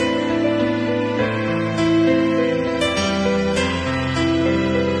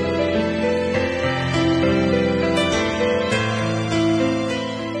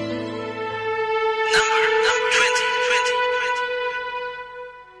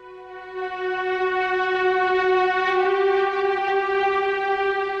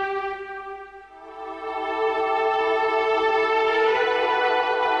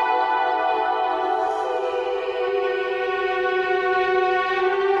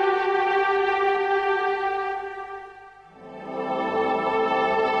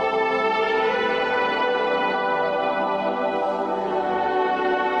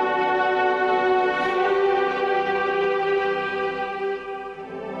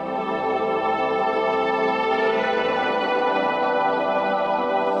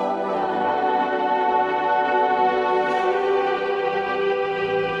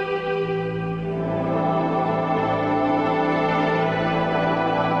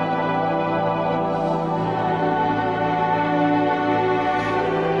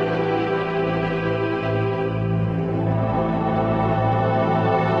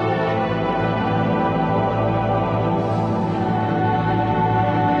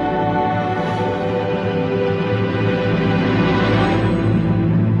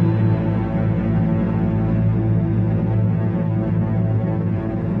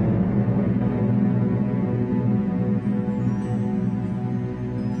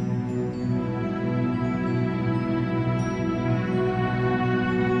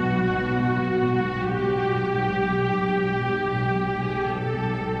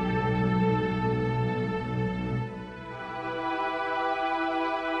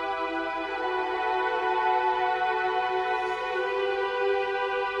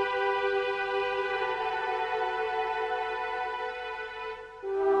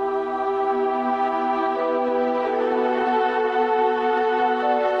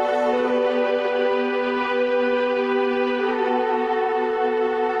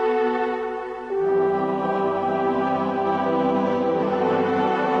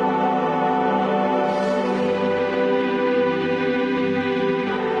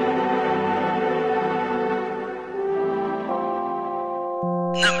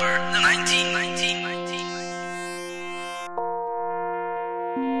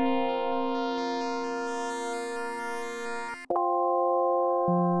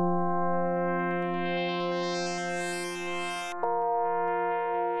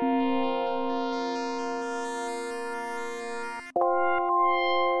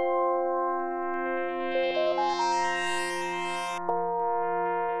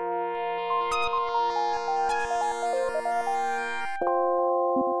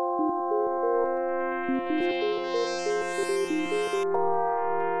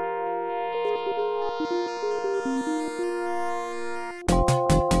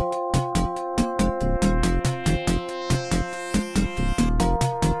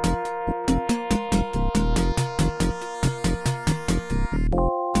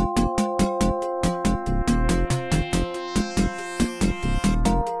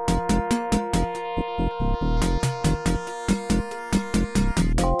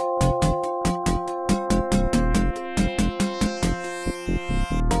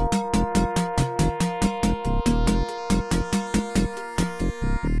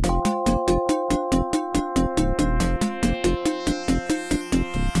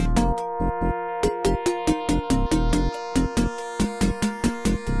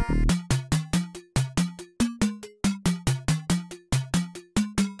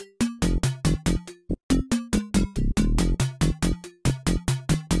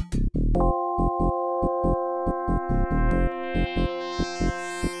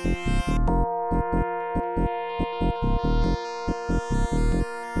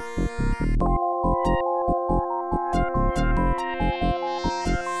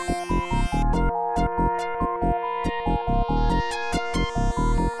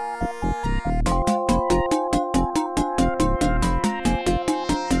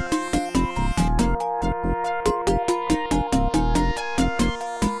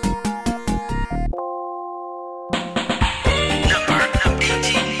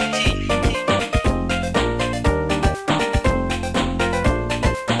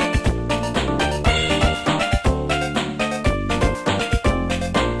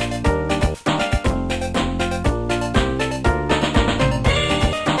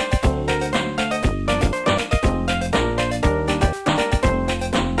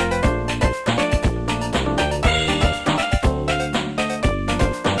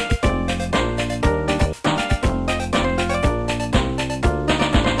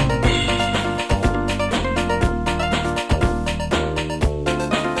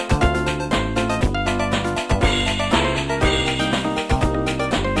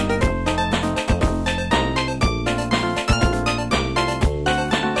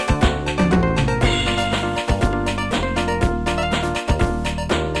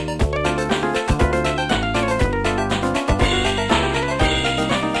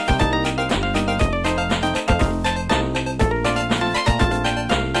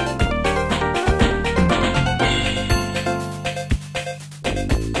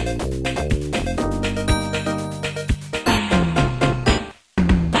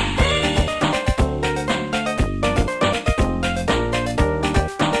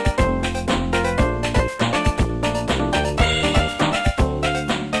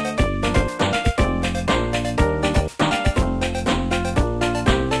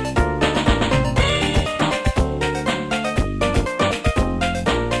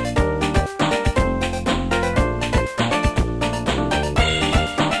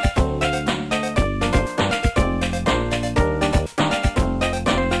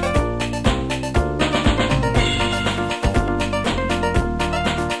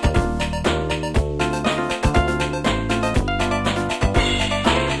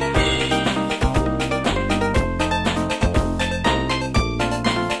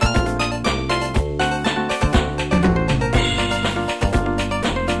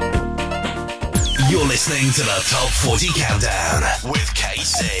 listening to the Top 40 Countdown with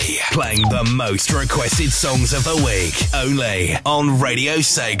KC, playing the most requested songs of the week, only on Radio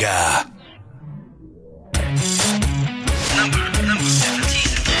Sega. Number 17.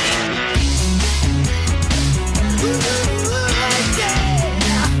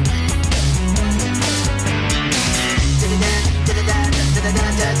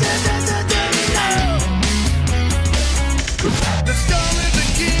 The story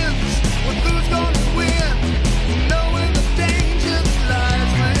begins with who's gonna win, knowing the danger that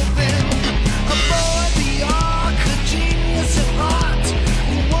lies within. A boy, the arc, a genius at heart,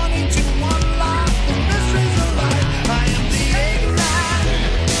 wanting to unlock the mysteries of life. I am the eggman,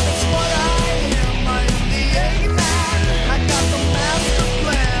 that's what I am. I am the eggman, I got the master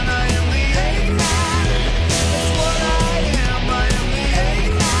plan. I am the eggman, that's what I am. I am the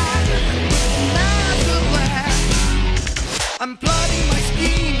eggman, with the master plan. I'm plotting my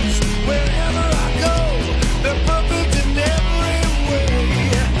schemes wherever I go. They're perfect in every way.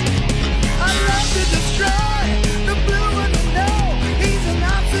 I love to destroy the blue and the no. He's an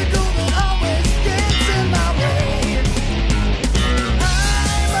obstacle that always gets in my way. I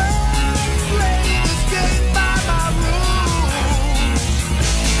must play this game by my rules.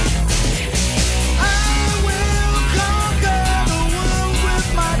 I will conquer the world with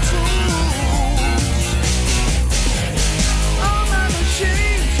my tools. All my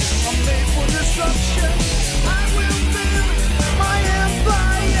machines are made for destruction. I will build my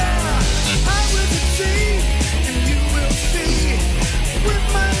empire. I will succeed, and you will see. With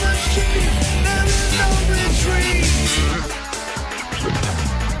my machine, there is no retreat.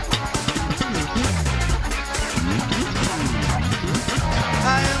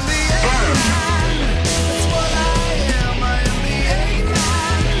 I am the eggman. That's what I am. I am the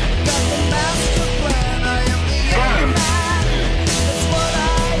eggman. Got the master plan. I am the eggman. That's what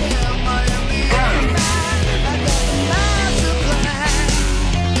I am. I am the eggman. I got the master plan.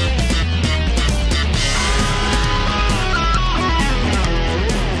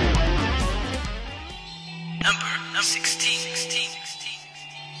 Number 16.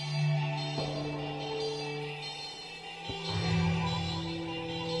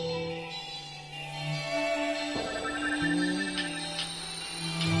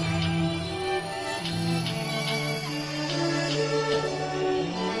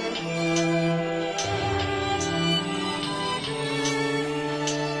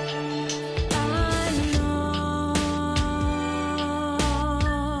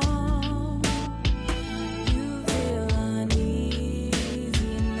 You feel uneasy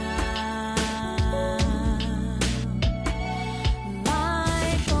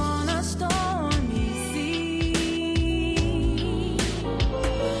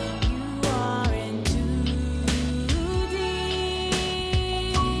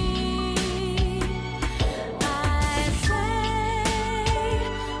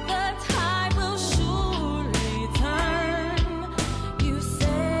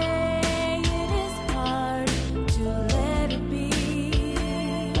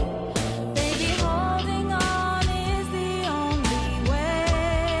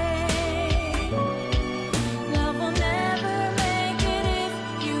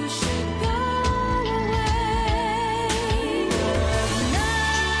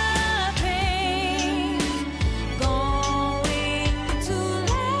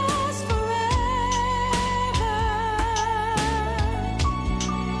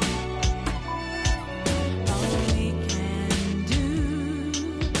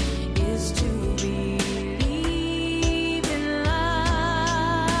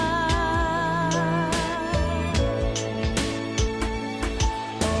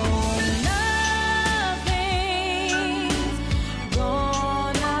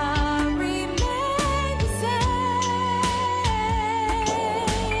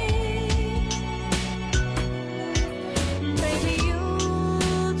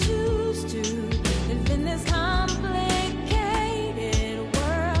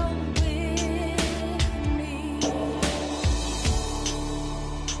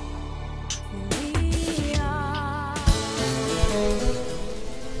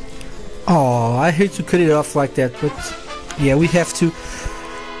Oh, I hate to cut it off like that, but yeah, we have to.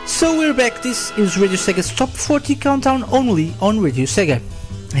 So we're back. This is Radio Sega's Top 40 Countdown only on Radio Sega.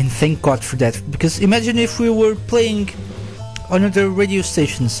 And thank God for that, because imagine if we were playing on other radio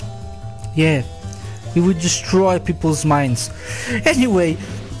stations. Yeah, we would destroy people's minds. Anyway,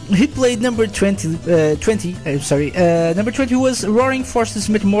 he played number 20. Number 20 was Roaring Forces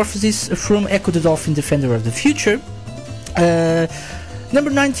Metamorphosis from Echo the Dolphin, Defender of the Future. Number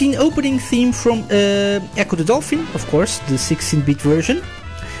 19, opening theme from Echo the Dolphin, of course, the 16-bit version.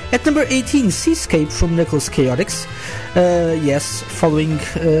 At number 18, Seascape from Knuckles Chaotix. Yes, following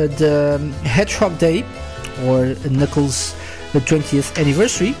the Hedgehog Day, or Knuckles' the 20th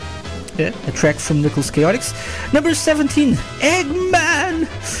anniversary. Yeah, a track from Knuckles Chaotix. Number 17, Eggman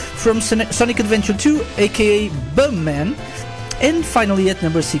from Sonic Adventure 2, aka Bumman. And finally at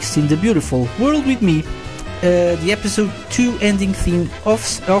number 16, the beautiful World With Me, the episode 2 ending theme of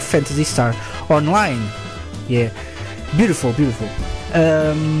Phantasy Star Online. Yeah, beautiful, beautiful.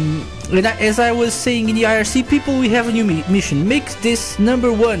 And as I was saying in the IRC, people, we have a new mission. Make this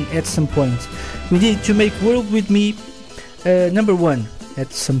number 1 at some point. We need to make World With Me number 1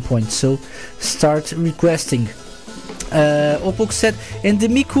 at some point. So start requesting. Opok said, and the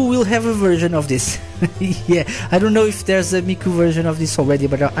Miku will have a version of this. Yeah, I don't know if there's a Miku version of this already,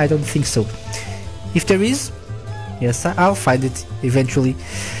 but I don't think so. If there is, yes, I'll find it eventually,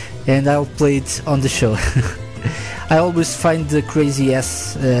 and I'll play it on the show. I always find the crazy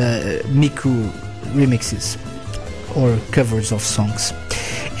ass Miku remixes or covers of songs.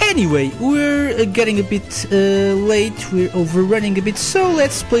 Anyway, we're getting a bit late, we're overrunning a bit, so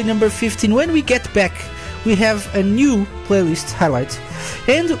let's play number 15. When we get back, we have a new playlist highlight,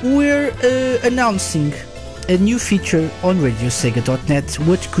 and we're announcing a new feature on RadioSega.net.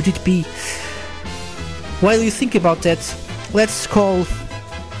 What could it be? While you think about that, let's call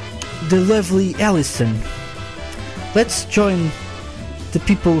the lovely Allison. Let's join the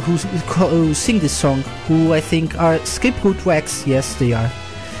people who sing this song, who I think are Scapegoat Wax, yes they are,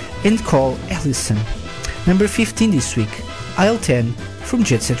 and call Allison. Number 15 this week, Aisle 10 from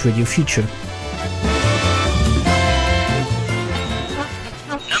Jet Set Radio Future.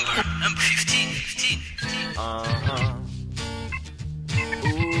 Number 15.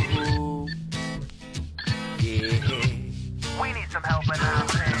 Ooh, yeah. We need some help in our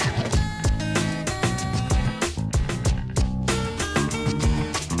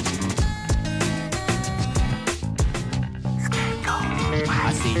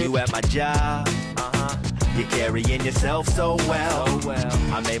I see you at my job. You're carrying yourself so well.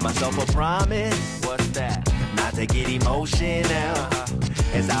 I made myself a promise. What's that? Not to get emotional.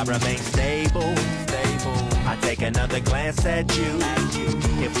 As I remain stable. I take another glance at you.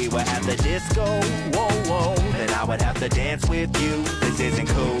 If we were at the disco, whoa, then I would have to dance with you. This isn't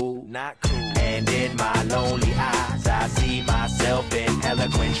cool, not cool. And in my lonely eyes, I see myself in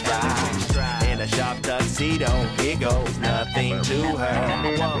eloquent stride. In a sharp tuxedo, here goes nothing to her.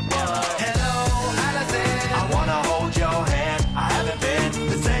 Hello, Allison. I wanna hold your hand. I haven't been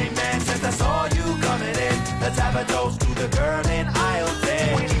the same man since I saw you coming in. Let's have a toast to the girl in aisle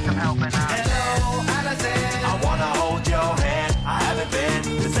 10. We need some help in Hello, Allison. I wanna hold your hand. I haven't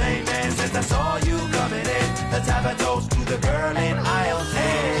been the same man since I saw you coming in. Let's have a toast to the girl in aisle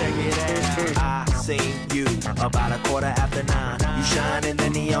 10. Check it out. I seen you about 9:15. You shine in the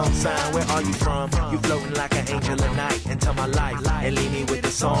neon sign. Where are you from? You floating like an angel at night into my life and leave me with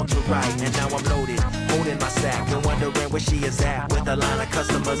a song to write. And now I'm loaded, holding my sack and wondering where she is at. With a line of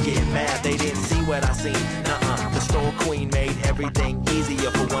customers getting mad, they didn't see what I seen. The store queen made everything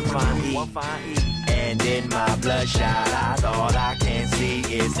easier for one fine E. And in my bloodshot eyes, all I can see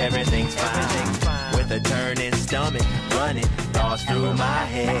is everything's fine. With a turning stomach, running thoughts through my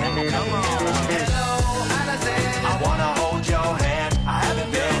head. Hello, Allison. I wanna hold your hand. I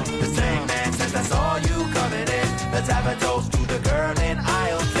haven't been the same man since I saw you coming in. Let's have a toast to the girl in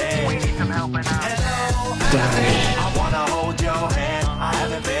aisle 10. We need some help in Hello, Allison. I wanna hold your hand. I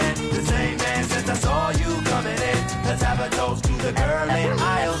haven't been the same man since I saw you coming in. Let's have a toast to the girl in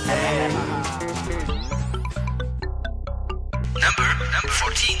aisle 10. Number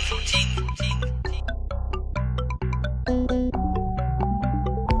 14.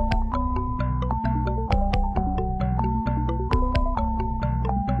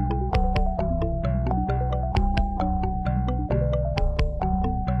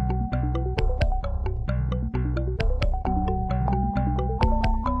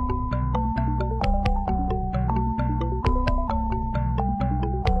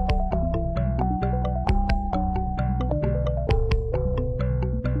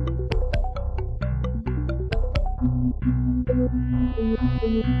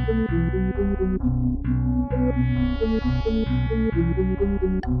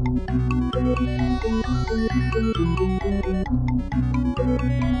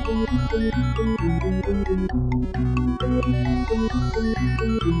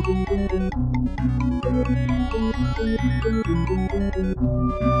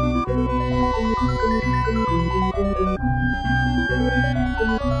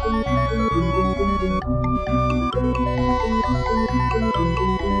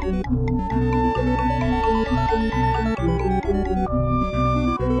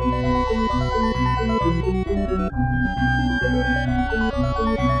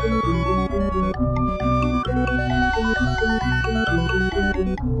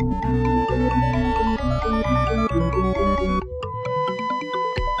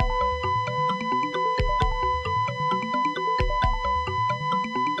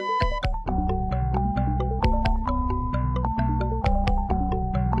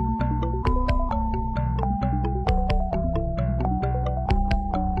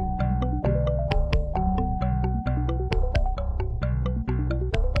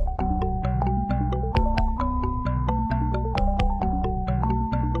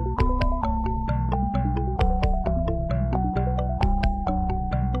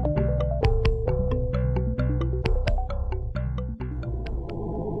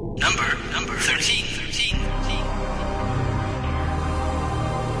 Number 13.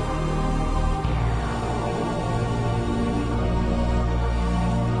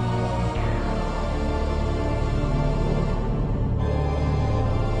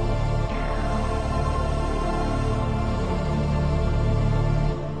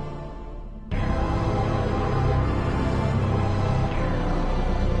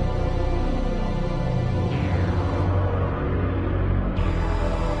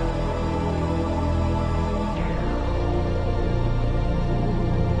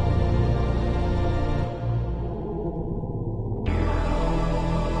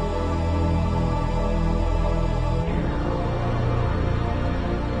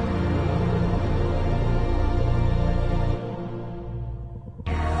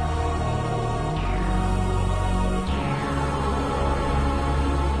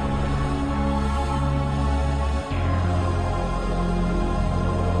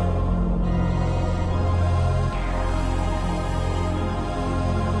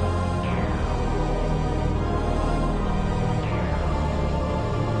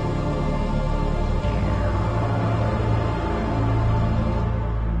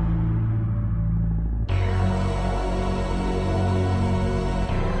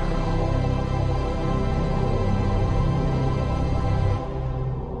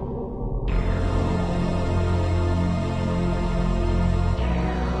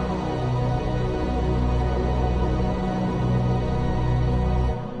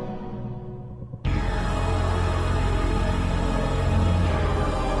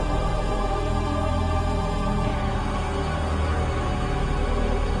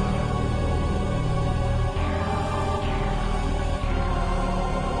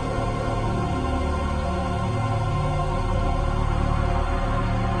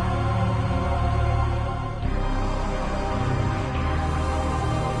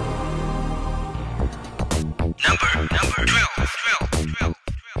 Number 12.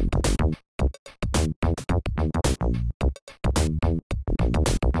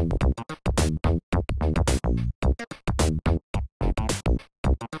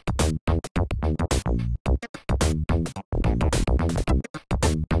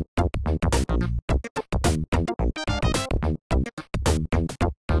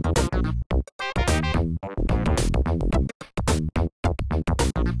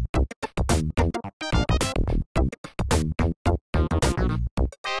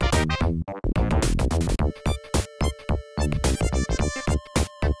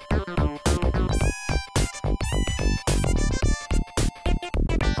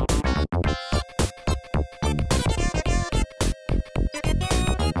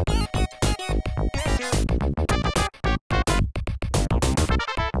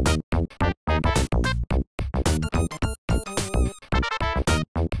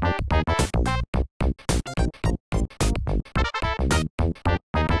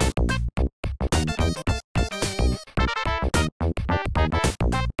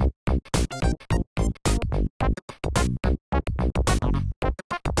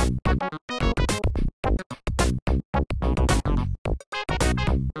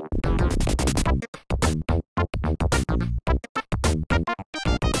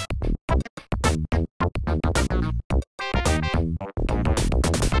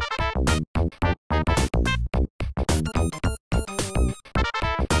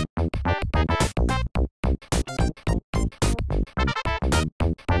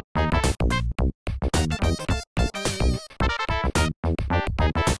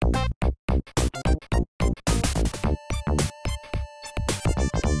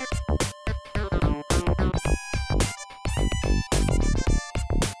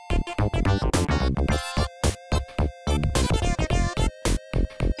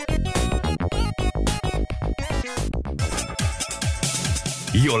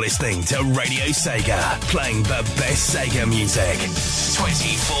 You're listening to Radio Sega, playing the best Sega music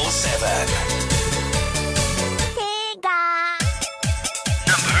 24/7.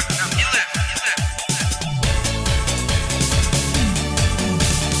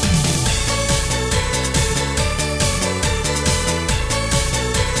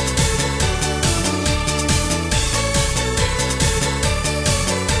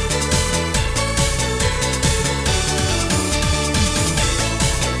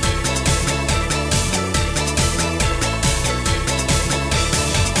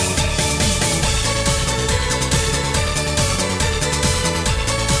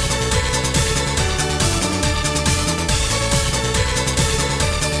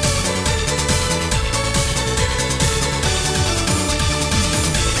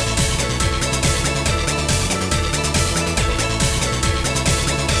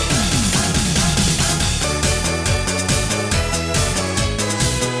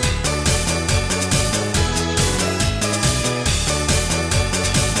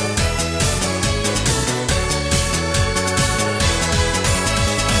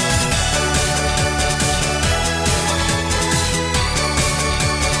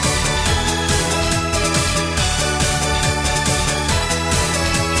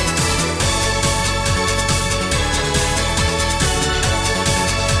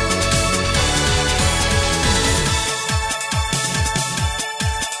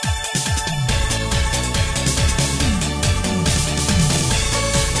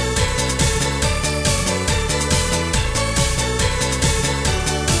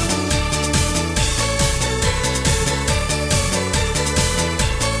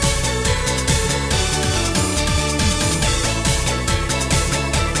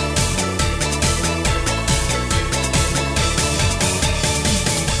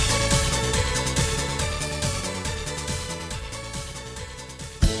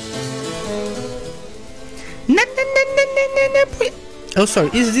 Oh, sorry.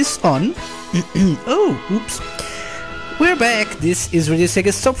 Is this on? Oh, oops. We're back. This is Radio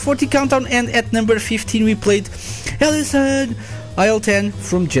Sega's Top 40 Countdown, and at number 15 we played Ellison IL-10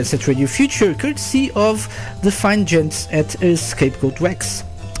 from Jet Set Radio Future, courtesy of the fine gents at Scapegoat Rex.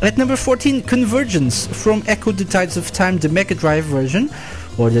 At number 14, Convergence from Echo the Tides of Time, the Mega Drive version,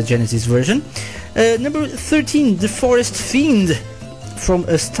 or the Genesis version. Number 13, The Forest Fiend from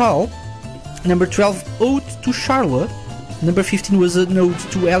Astal. Number 12, Ode to Charlotte. Number 15 was a node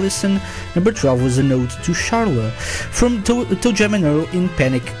to Allison. Number 12 was a node to Charlotte from Toe Jam and Earl in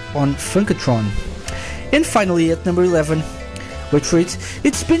Panic on Funkatron. And finally, at number 11, wait for it,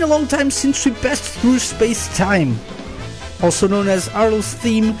 It's Been a Long Time Since We Passed Through Space-Time, also known as Arlo's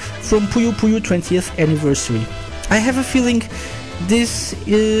theme from Puyo Puyo 20th Anniversary. I have a feeling this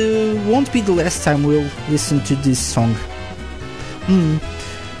won't be the last time we'll listen to this song.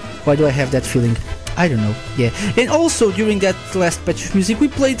 Why do I have that feeling? I don't know. Yeah. And also during that last batch of music we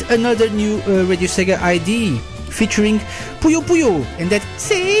played another new Radio Sega ID featuring Puyo Puyo and that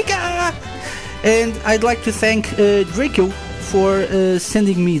Sega. And I'd like to thank Draco for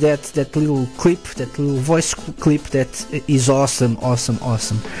sending me that little clip, that little voice clip that is awesome.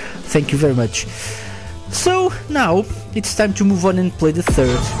 Thank you very much. So now it's time to move on and play the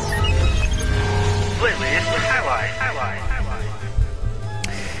third.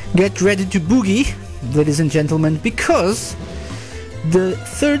 Get ready to boogie, ladies and gentlemen, because the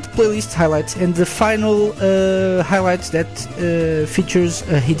third playlist highlight and the final highlight that features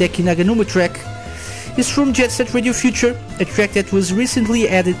a Hideki Naganuma track is from Jet Set Radio Future, a track that was recently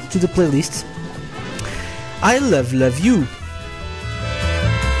added to the playlist. I Love You.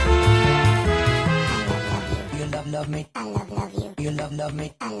 You love me. I love you. You love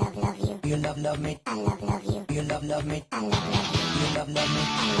me. I love you. You love me. I love you. You love me. I love you. You love me.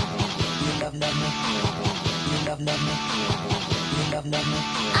 You love me. You love me. You love me.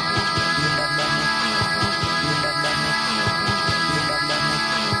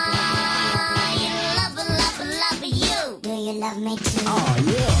 Love you. Do you love me too? Oh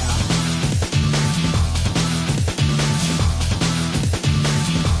yeah.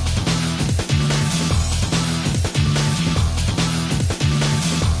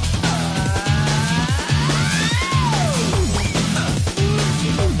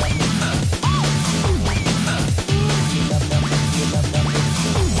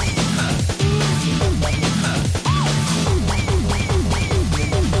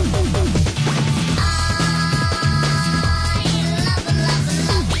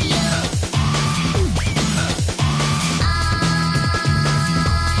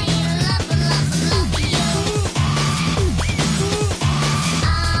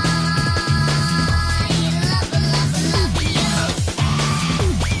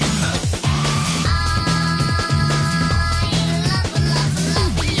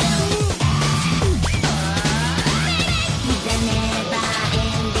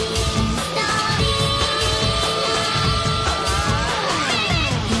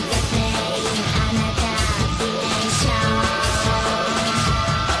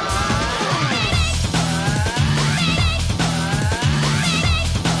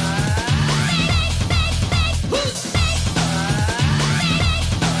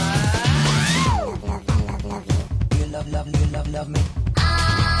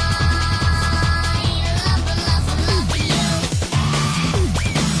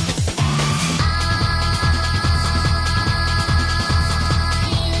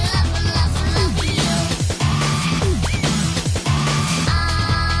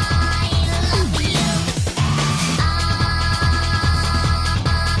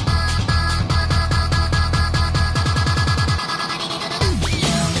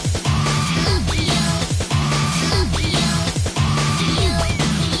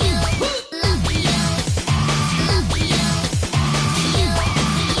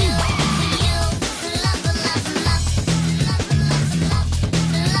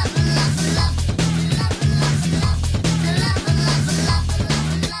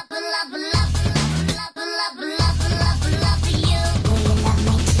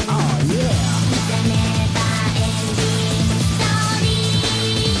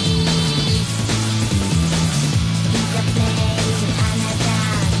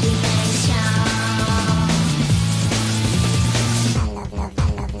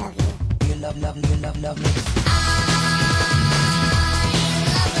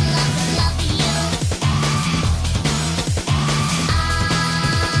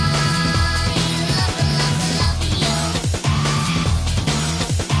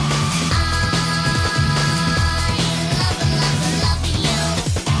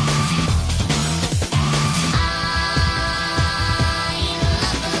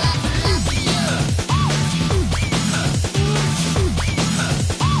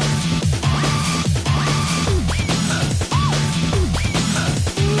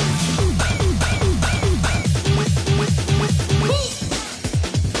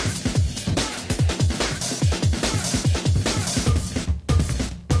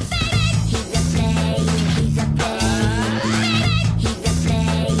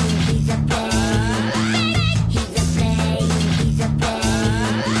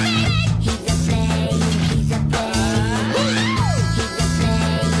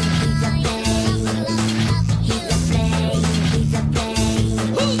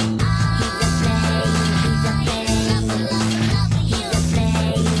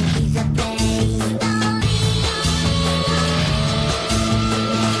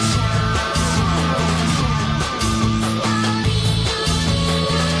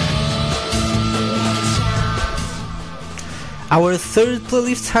 Our third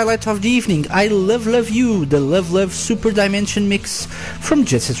playlist highlight of the evening, I Love Love You, the Love Love Super Dimension mix from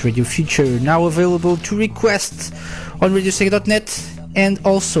Jet Set Radio Future, now available to request on radiosega.net, and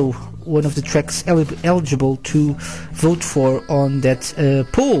also one of the tracks eligible to vote for on that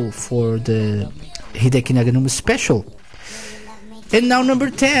poll for the Hideki Naganuma special. And now number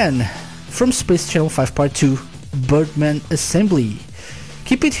 10, from Space Channel 5 Part 2, Birdman Assembly.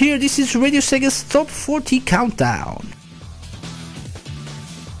 Keep it here, this is Radio Sega's Top 40 Countdown.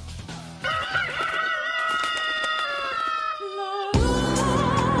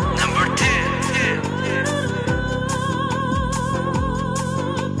 Number 10.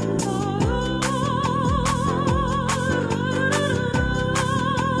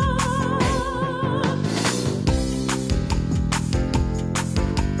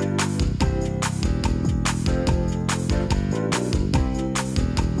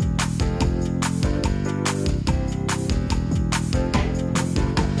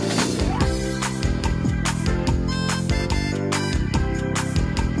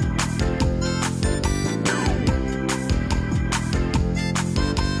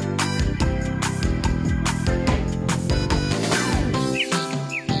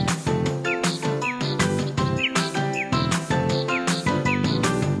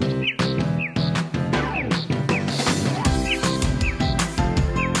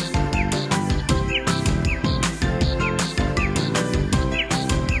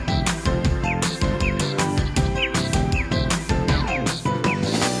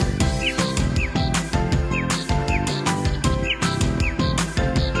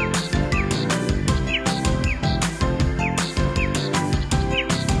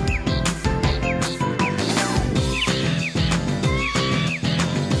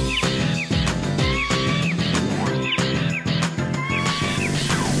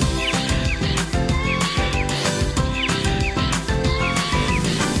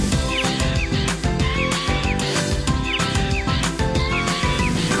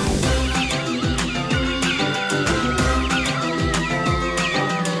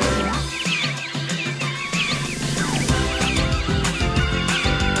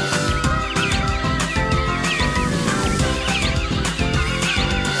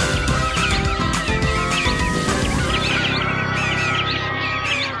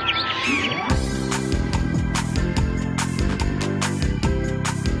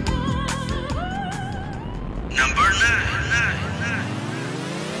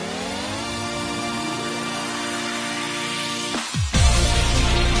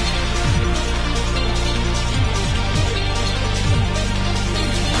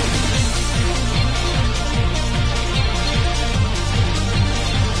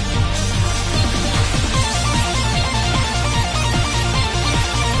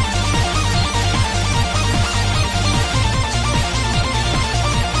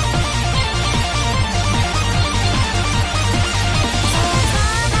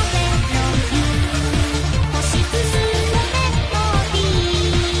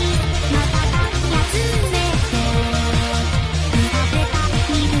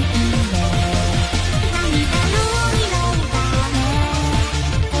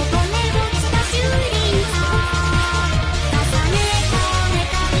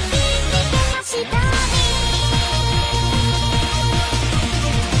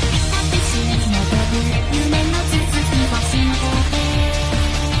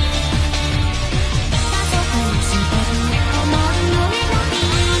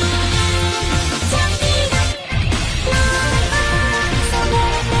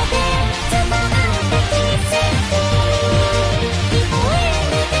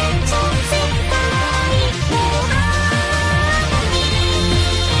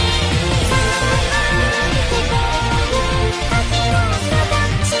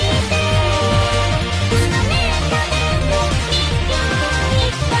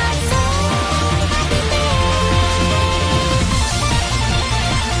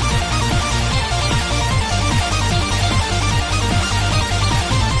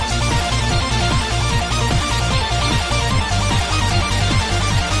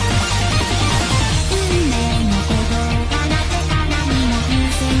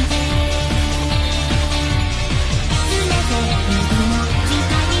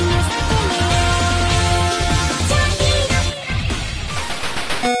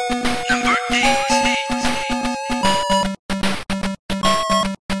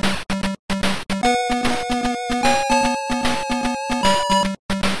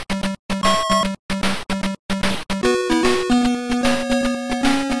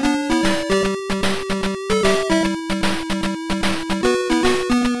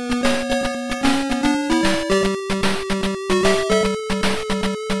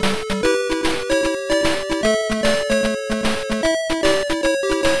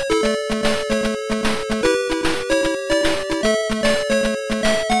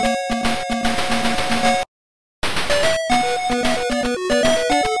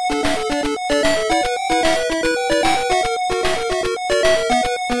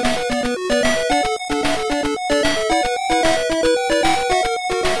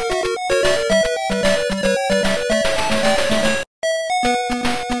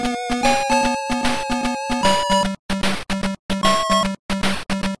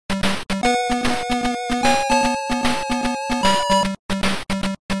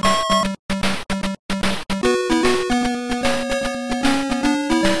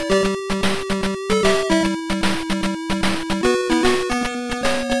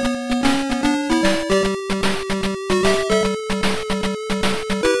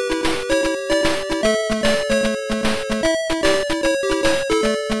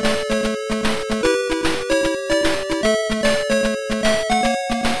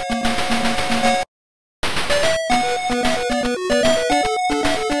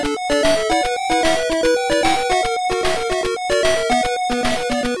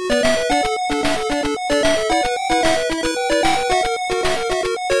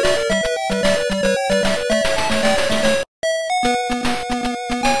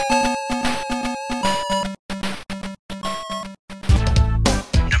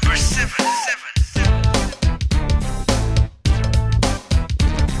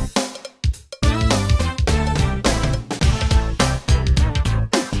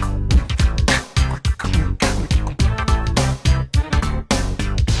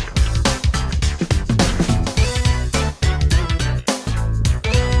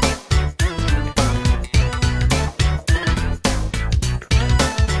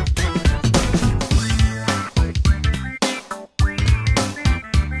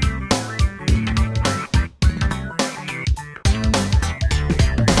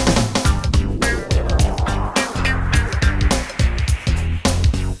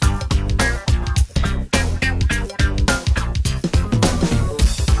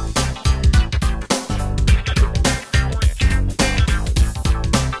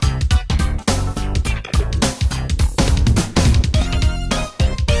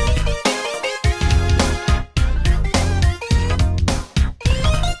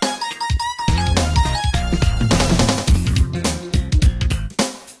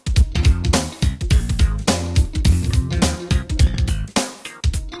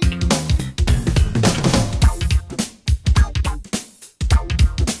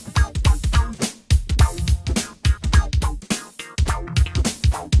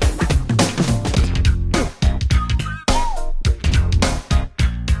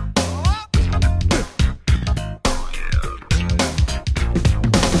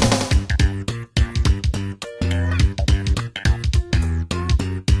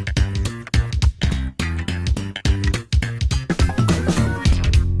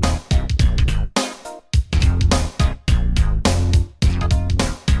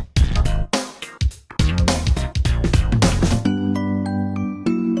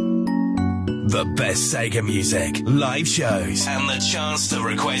 The best Sega music, live shows, and the chance to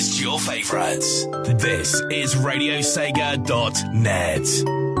request your favorites. This is RadioSega.net.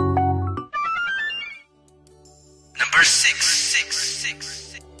 Number 6.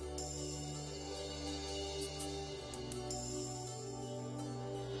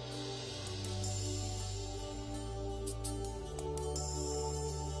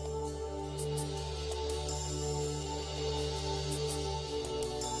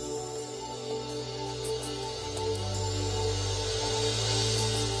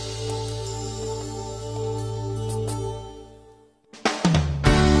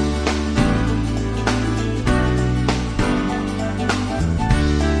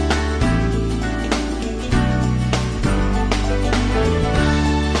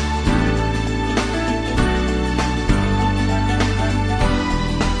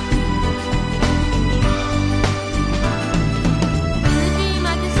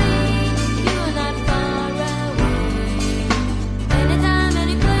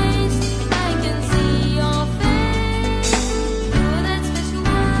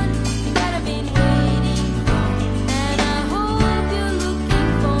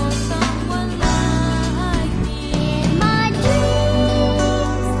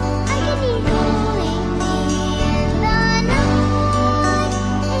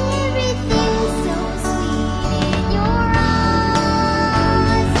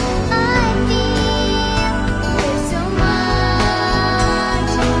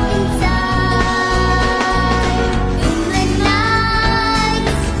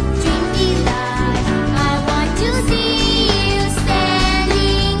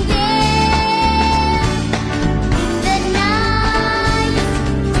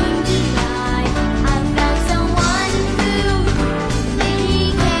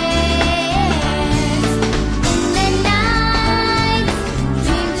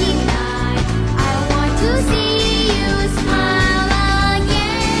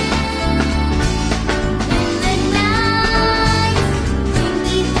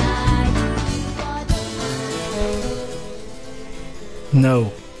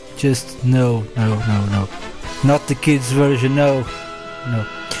 No, just no. Not the kids version, no.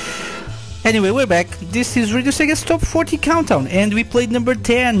 Anyway, we're back. This is Radio Sega's Top 40 Countdown, and we played number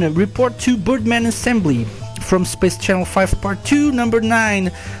 10, Report to Birdman Assembly, from Space Channel 5 Part 2, number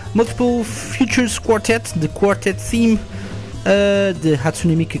 9, Multiple Futures Quartet, the quartet theme, the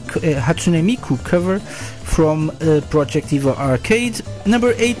Hatsune Miku cover from Project Eva Arcade,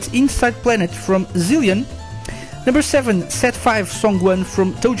 number 8, Inside Planet from Zillion, number 7, Set 5, Song 1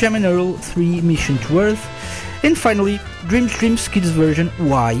 from ToeJam and Earl 3 Mission to Earth, and finally, Dreams Kids version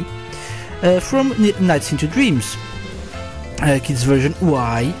Y, from Nights into Dreams. Kids version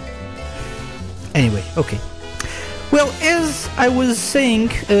Y. Anyway, okay. Well, as I was saying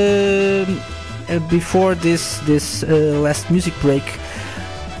before this last music break,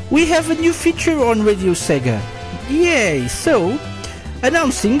 we have a new feature on Radio Sega. Yay! So,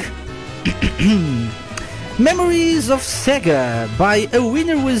 announcing Memories of Sega by A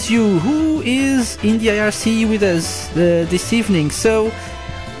Winner Was You, who is in the IRC with us this evening. So,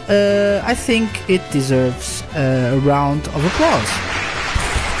 I think it deserves a round of applause.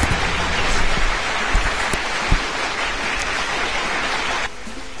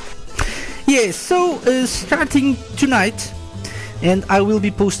 Yes, so starting tonight, and I will be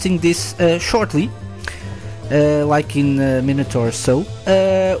posting this shortly, like in a minute or so,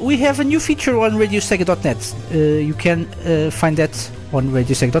 we have a new feature on RadioSega.net. You can find that on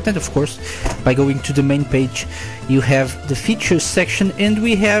RadioSega.net, of course, by going to the main page. You have the features section, and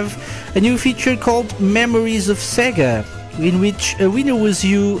we have a new feature called Memories of Sega, in which A Winner Was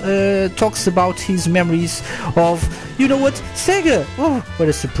You talks about his memories of, you know what, Sega! Oh, what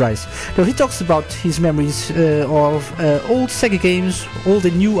a surprise. No, he talks about his memories of old Sega games, old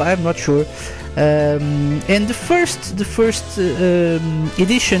and new, I'm not sure. And the first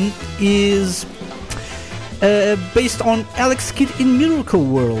edition is based on Alex Kidd in Miracle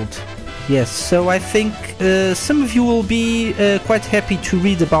World. Yes, so I think some of you will be quite happy to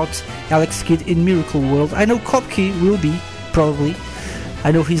read about Alex Kidd in Miracle World. I know Kopke will be, probably.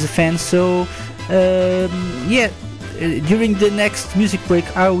 I know he's a fan, so during the next music break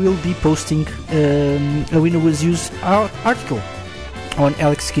I will be posting A Winner Was You's article on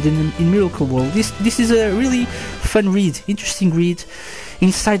Alex Kidd in Miracle World. This is a really fun read, interesting read,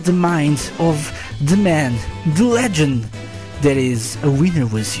 inside the mind of the man, the legend that is A Winner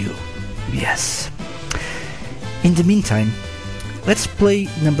Was You. Yes. In the meantime, let's play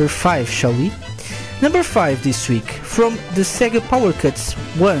number 5, shall we? Number 5 this week, from the Sega Power Cuts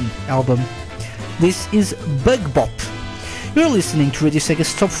 1 album. This is Bug Bop. You're listening to Radio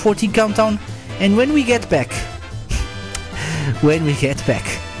Sega's Top 40 Countdown, And when we get back,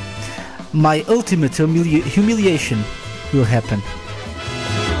 my ultimate humiliation will happen.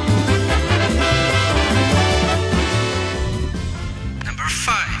 Number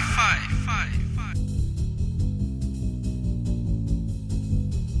 5.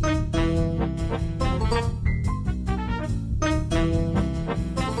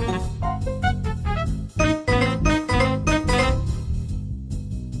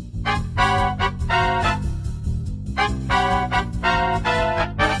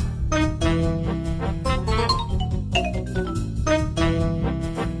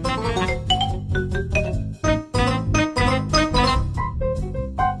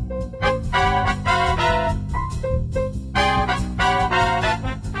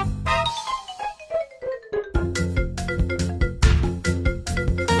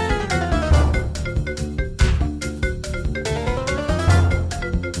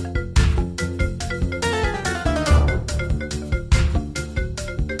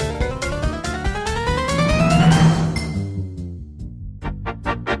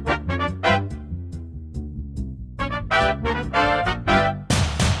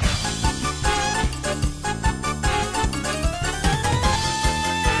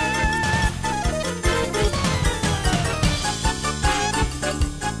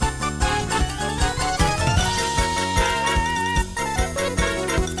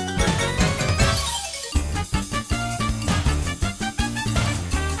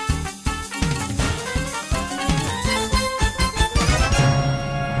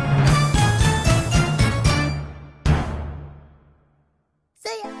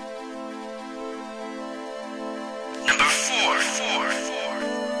 Number 4.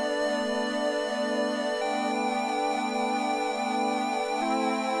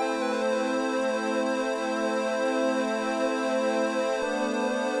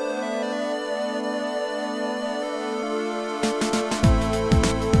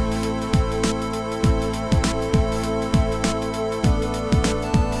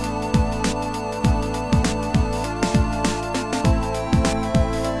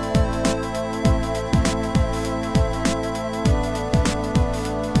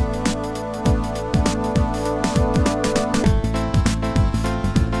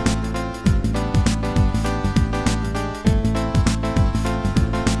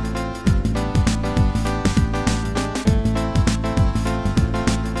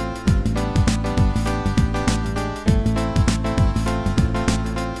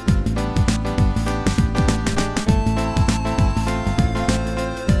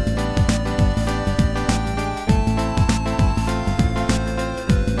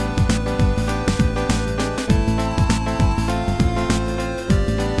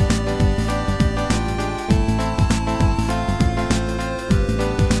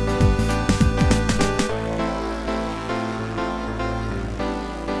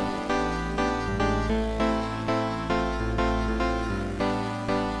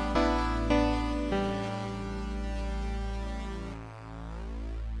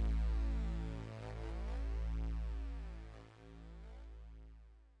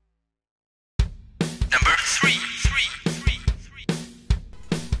 Number 3.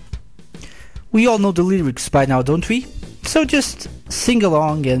 We all know the lyrics by now, don't we? So just sing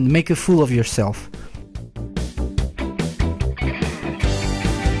along and make a fool of yourself.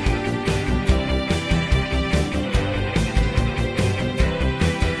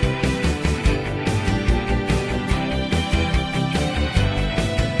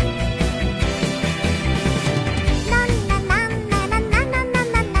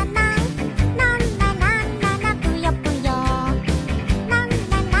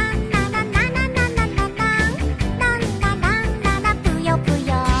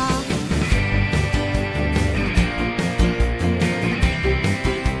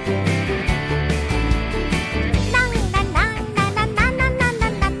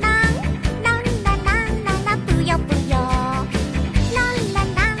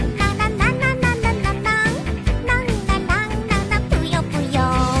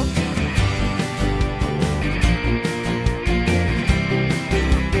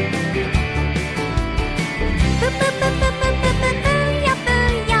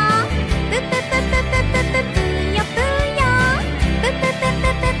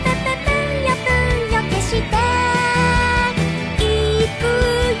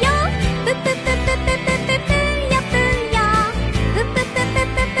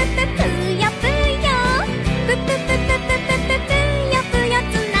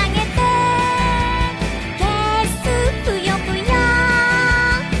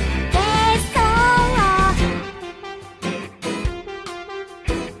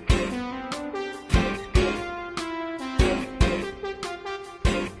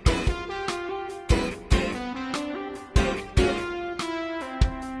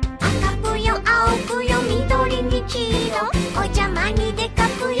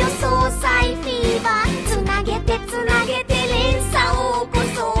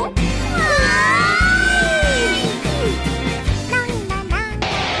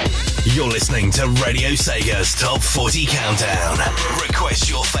 to Radio Sega's Top 40 Countdown. Request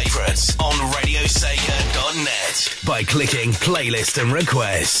your favorites on radiosega.net by clicking Playlist and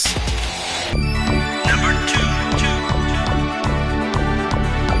Requests. Number 2.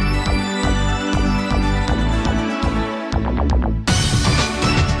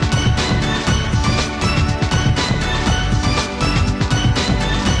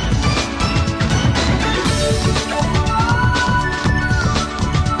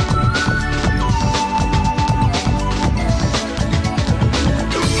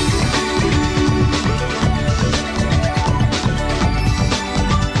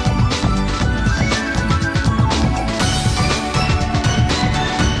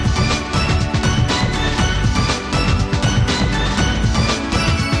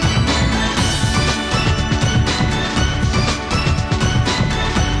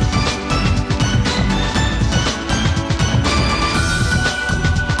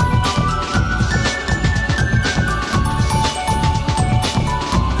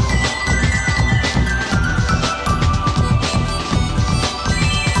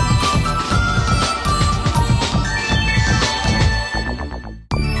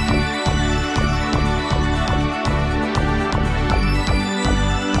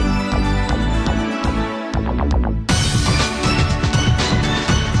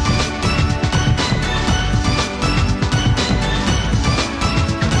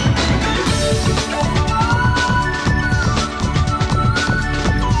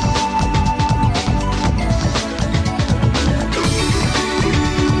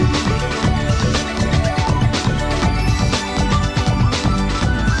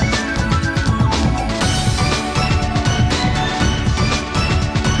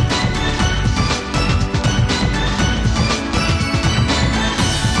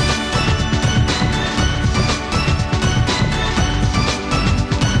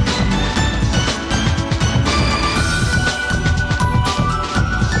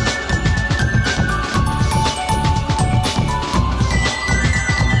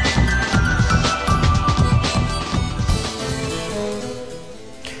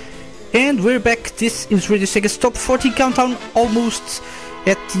 And we're back. This is Radio Sega's Top 40 Countdown, almost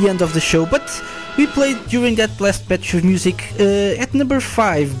at the end of the show. But we played during that last batch of music at number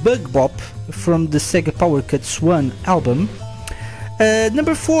 5, Bug Bop from the Sega Power Cuts 1 album.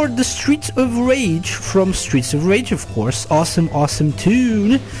 Number 4, The Streets of Rage from Streets of Rage, of course. Awesome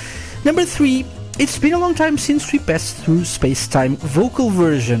tune. Number 3, It's Been a Long Time Since We Passed Through Space-Time vocal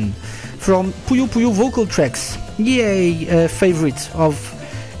version from Puyo Puyo Vocal Tracks. Yay, favorite of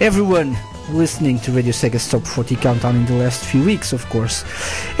everyone listening to Radio Sega's Top 40 Countdown in the last few weeks, of course.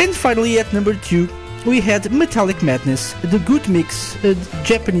 And finally, at number 2, we had Metallic Madness, the Good Mix, a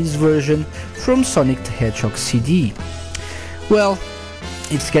Japanese version from Sonic the Hedgehog CD. Well,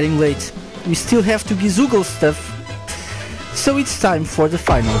 it's getting late. We still have to gizoogle stuff, so it's time for the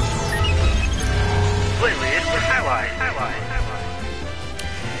final. Playlist highlight.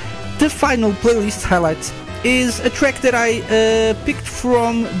 The final playlist highlight is a track that I picked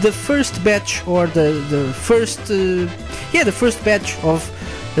from the first batch, or the first batch of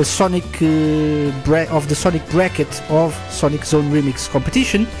the Sonic of the Sonic bracket of Sonic Zone Remix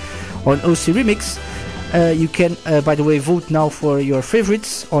competition on OC Remix. You can, by the way, vote now for your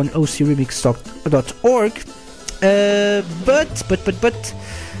favorites on ocremix.org. But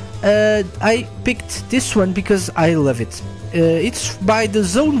I picked this one because I love it. It's by the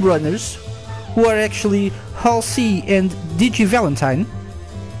Zone Runners, who are actually Halsey and Digi Valentine,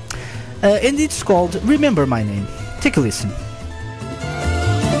 and it's called Remember My Name. Take a listen.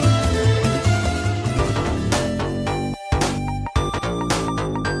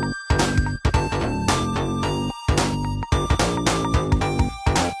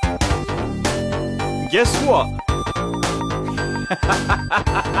 Guess what?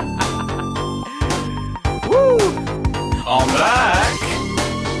 Woo! I'm back!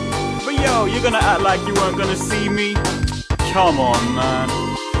 But yo, you're gonna act like you weren't gonna see me? Come on, man.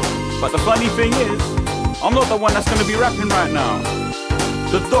 But the funny thing is, I'm not the one that's gonna be rapping right now.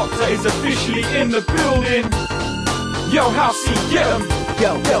 The doctor is officially in the building. Yo, Halsey, get him!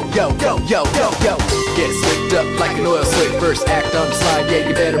 Yo. Get slicked up like an oil slick. First act on the slide, yeah,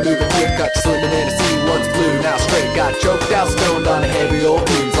 you better move it quick. Got you swimming in a sea, one's blue, now straight. Got choked out, stoned on a heavy old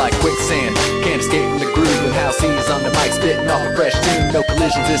tunes like quicksand. Can't escape from the groove with Halsey's on the mic, spitting off a fresh tune. No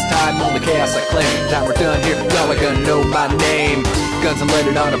collisions this time, only chaos I claim. Time we're done here, y'all are gonna know my name. Guns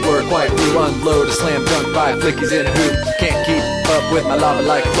unleaded on a blur, quiet blue, unload a slam dunk, 5 flickies in a hoop. Can't keep up with my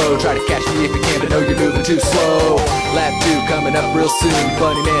lava-like flow. Try to catch me if you can, but know you're moving too slow. Lap 2 coming up real soon.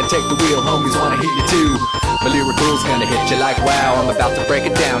 Bunny man, take the wheel, homies wanna hit you too. My lyrical's gonna hit you like wow. I'm about to break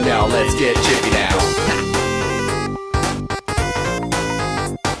it down now, let's get chippy now.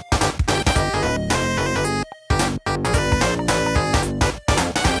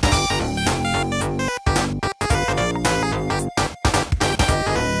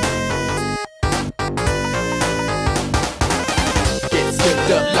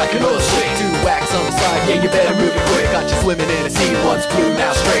 Like an oil slick, 2 wax on the side, yeah, you better move it quick. Got you swimming in a sea, once blue,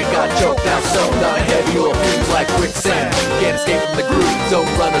 now straight. Got choked out, stoned on a heavy oil fumes like quicksand. Can't escape from the groove,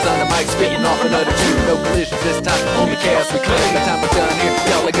 zone runners on the mic, spitting off another two. No collisions this time, only chaos we claim. By the time we're done here,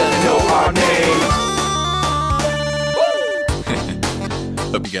 y'all are gonna know our name.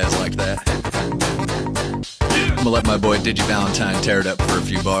 Hope you guys liked that. I'm gonna let my boy Digi Valentine tear it up for a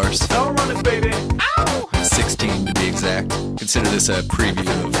few bars. Don't run it, baby. Ow! 16 to be exact. Consider this a preview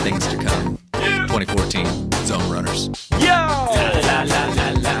of things to come. 2014 Zone Runners. Yo! La la la la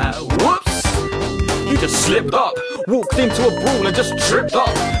la. Whoops! You just slipped up, walked into a brawl and just tripped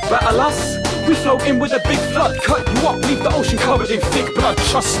up. Battle us? We float in with a big flood, cut you up, leave the ocean covered in thick blood.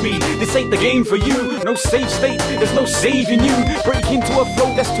 Trust me, this ain't the game for you. No safe state, there's no saving you. Break into a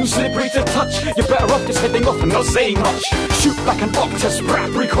flow that's too slippery to touch. You're better off just heading off and not saying much. Shoot like an octus, rap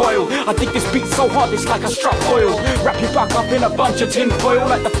recoil. I think this beat's so hard it's like I struck oil. Wrap you back up in a bunch of tin foil,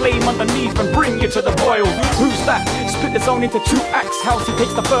 like the flame underneath and bring you to the boil. Who's that? Split the zone into 2 acts. Housey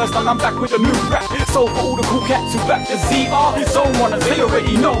takes the first and I'm back with a new rap. So for all the cool cats who back to ZR, Zone Runners, they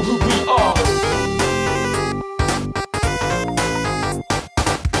already know who we are.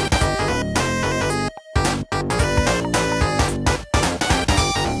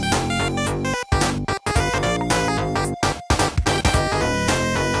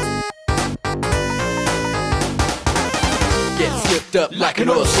 Up like an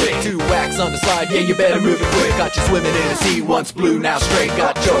oil slick, 2 wax on the side, yeah, you better move it quick. Got you swimming in a sea, once blue, now straight.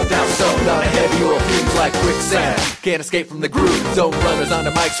 Got choked out, stoned on a heavy oil fumes like quicksand. Can't escape from the groove, zone runners on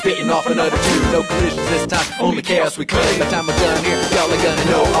the mic, spitting off another 2. No collisions this time, only chaos we claim. By the time we're done here, y'all are gonna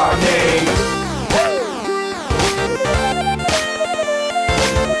know our name.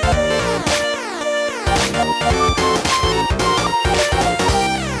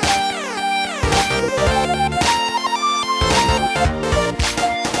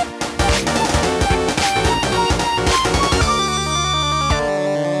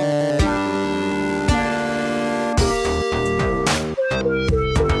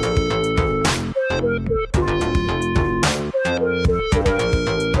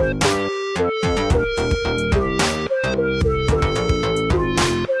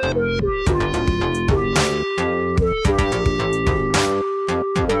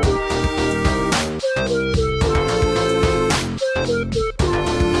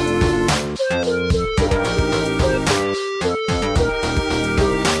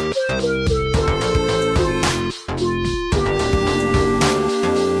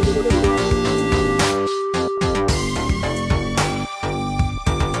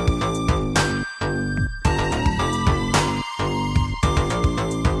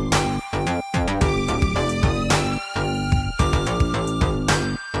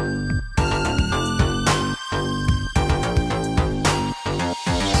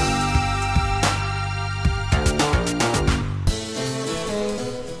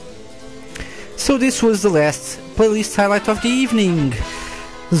 So this was the last playlist highlight of the evening.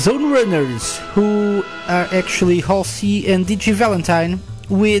 Zone Runners, who are actually Halsey and Digi Valentine,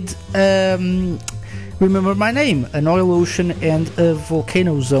 with Remember My Name, an oil ocean and a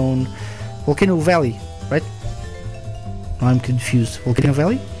volcano zone. Volcano Valley, right? No, I'm confused. Volcano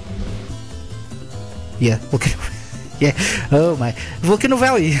Valley? Yeah, Volcano yeah, oh my. Volcano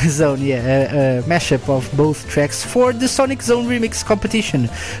Valley Zone, yeah, a mashup of both tracks for the Sonic Zone Remix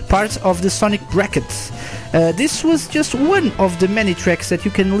competition, part of the Sonic Bracket. This was just one of the many tracks that you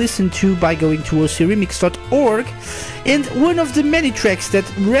can listen to by going to ocremix.org, and one of the many tracks that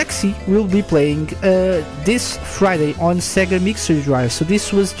Rexy will be playing this Friday on Sega Mixer Drive. So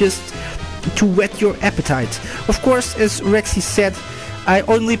this was just to whet your appetite. Of course, as Rexy said, I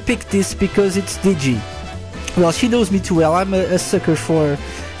only picked this because it's Digi. Well, she knows me too well. I'm a sucker for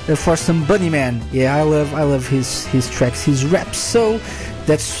some Bunny Man. Yeah, I love his tracks, his raps. So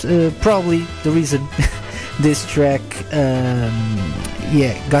that's probably the reason this track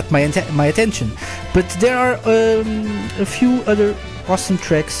got my attention. But there are a few other awesome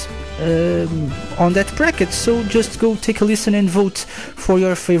tracks on that bracket, so just go take a listen and vote for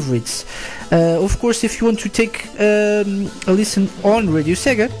your favorites. Of course, if you want to take a listen on Radio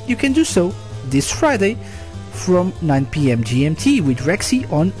Sega, you can do so this Friday from 9 p.m. GMT with Rexy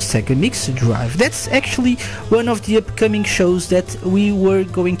on Sega Mix Drive. That's actually one of the upcoming shows that we were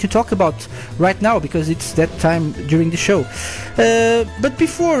going to talk about right now, because it's that time during the show. But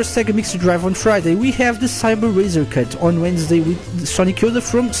before Sega Mix Drive on Friday, we have the Cyber Razor Cut on Wednesday with Sonic Yoda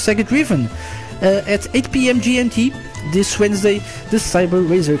from Sega Driven. At 8 p.m. GMT this Wednesday, the Cyber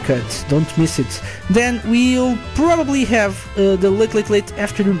Razor Cut. Don't miss it. Then we'll probably have the Late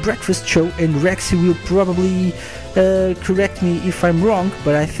Afternoon Breakfast Show, and Rexy will probably correct me if I'm wrong,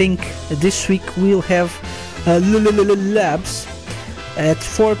 but I think this week we'll have Labs at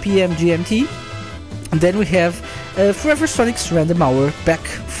 4 p.m. GMT. And then we have Forever Sonic's Random Hour back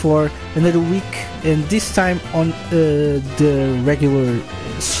for another week, and this time on the regular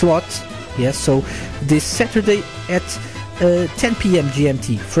slot. Yes, so this Saturday at 10 p.m.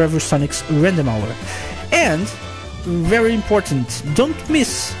 GMT, Forever Sonic's Random Hour. And, very important, don't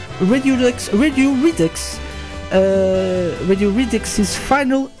miss Radio Redix's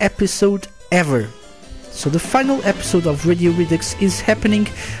final episode ever. So the final episode of Radio Redux is happening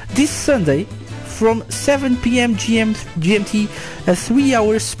this Sunday from 7 p.m. GMT, a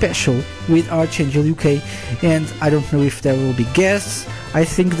 3-hour special with Archangel UK, and I don't know if there will be guests. I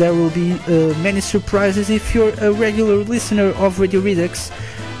think there will be many surprises. If you're a regular listener of Radio Redux,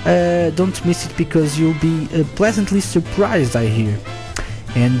 don't miss it, because you'll be pleasantly surprised, I hear.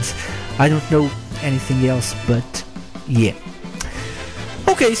 And I don't know anything else, but yeah.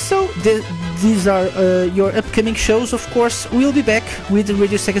 Okay, so these are your upcoming shows. Of course, we'll be back with the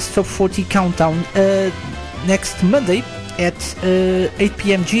Radio Sega's Top 40 Countdown next Monday at 8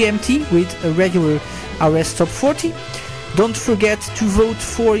 p.m. GMT with a regular RS Top 40. Don't forget to vote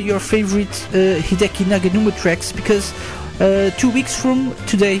for your favorite Hideki Naganuma tracks, because 2 weeks from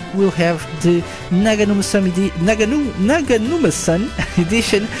today we'll have the Naganuma-san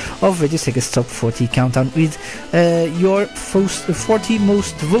edition of Radio Sega's Top 40 Countdown with your 40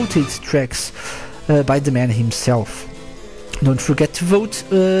 most voted tracks by the man himself. Don't forget to vote.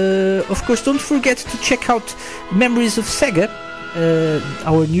 Of course, don't forget to check out Memories of Sega,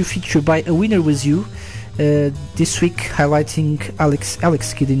 our new feature by A Winner Was You, this week highlighting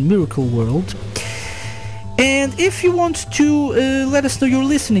Alex Kidd in Miracle World. And if you want to let us know you're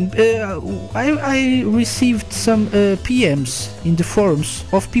listening, I received some PMs in the forums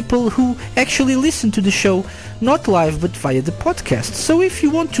of people who actually listen to the show, not live but via the podcast. So if you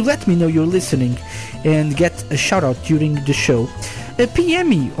want to let me know you're listening and get a shout out during the show, PM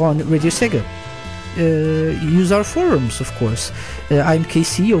me on Radio Sega. Use our forums, of course. I'm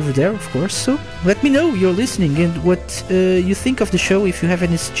KC over there, of course, so let me know you're listening and what you think of the show. If you have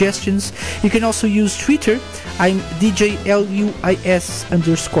any suggestions, you can also use Twitter. I'm DJLUIS_KC,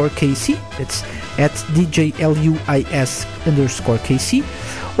 that's at DJLUIS_KC,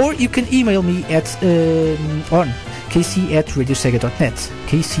 or you can email me at on kc@radiosega.net,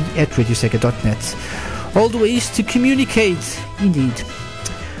 kc@radiosega.net. All the ways to communicate, indeed.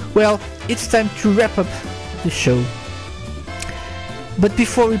 Well, it's time to wrap up the show. But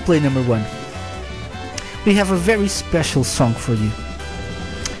before we play number 1, we have a very special song for you.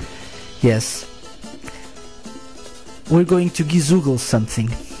 Yes, we're going to gizoogle something.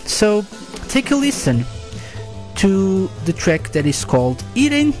 So, take a listen to the track that is called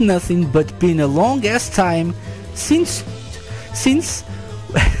It Ain't Nothing But Been a Long Ass Time Since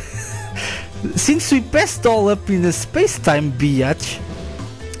we passed all up in a space-time biatch.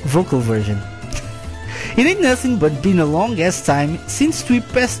 Vocal version. It ain't nothing but been a long ass time since we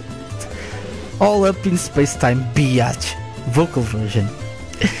passed all up in space-time biatch. Vocal version.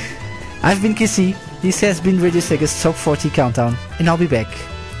 I've been KC, this has been Radio Sega's Top 40 Countdown, and I'll be back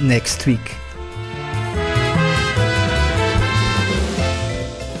next week.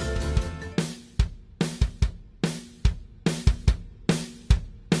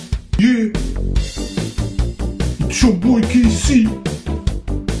 Yeah, it's your boy KC.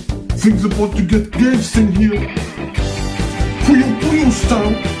 Things about to get gangsta in here. Puyo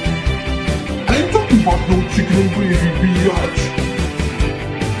style. I ain't talking about no chicken and gravy, biatch.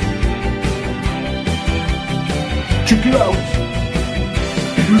 Check it out.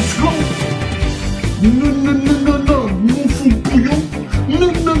 Let's go. No, fool puyo. No,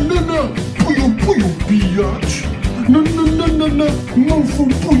 puyo, biatch. No,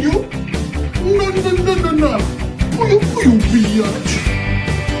 fool puyo. No, puyo, biatch.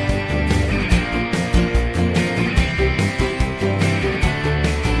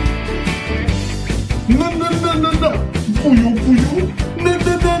 Puyo,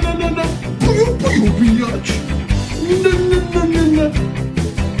 puyo, biatch.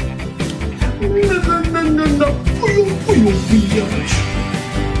 Puyo, biatch.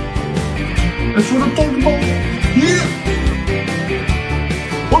 That's what I'm talking about. Yeah.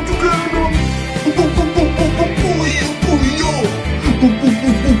 All together now.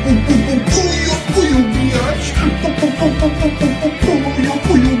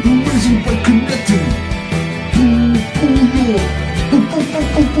 Amazing by connecting.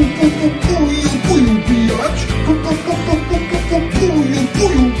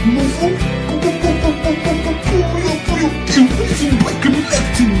 Amazing by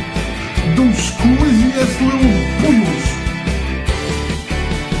connecting. Those crazy ass little boyos.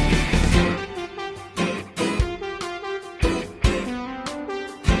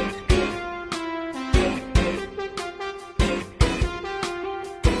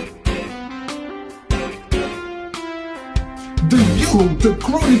 The yellow, the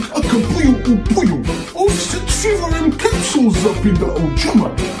chronic, akapuyo, upuyo. All set fever and capsules up in the ojama.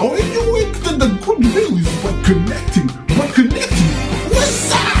 How you wake to the good bellies by connecting,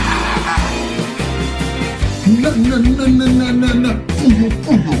 What's up? Na na na na na na na, puyo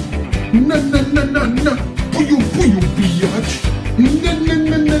puyo. Na na na na na, puyo puyo, biatch. Na na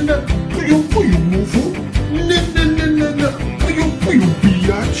na na na, puyo puyo, mofo. Na na na na na, puyo puyo,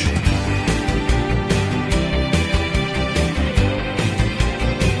 biatch.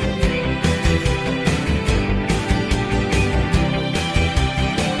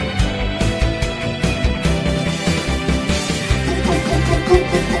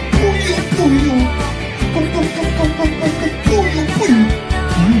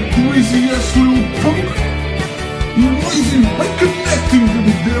 You crazy ass little punk. You're amazing by connecting to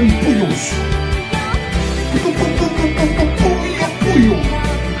the damn puyos.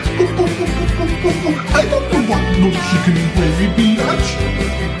 I don't want no chicken and gravy, biatch.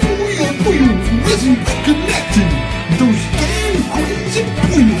 Puyo, amazing by connecting those damn crazy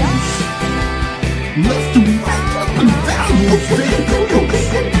puyos. Left to right, up and down, those damn puyos.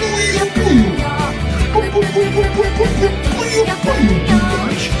 Puyo,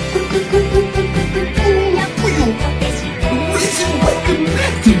 biatch. Puyo, reason by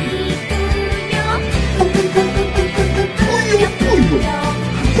connecting.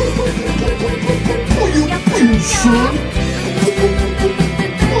 Puyo, son.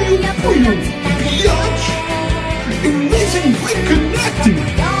 Puyo, biatch. Reason by connecting.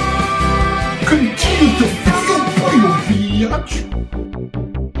 Continue to puyo, biatch.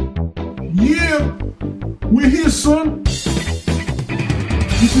 Yeah, we're here, son.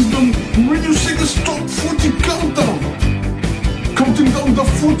 This is the Radio Sega's Top 40 Countdown. Counting down the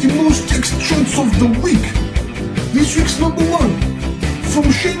 40 most text chants of the week. This week's number 1, from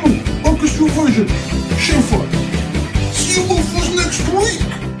Shenmue, orchestra version, Shenfire. See you mofos next week.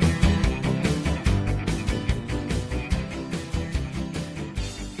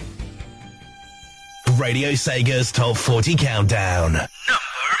 Radio Sega's Top 40 Countdown.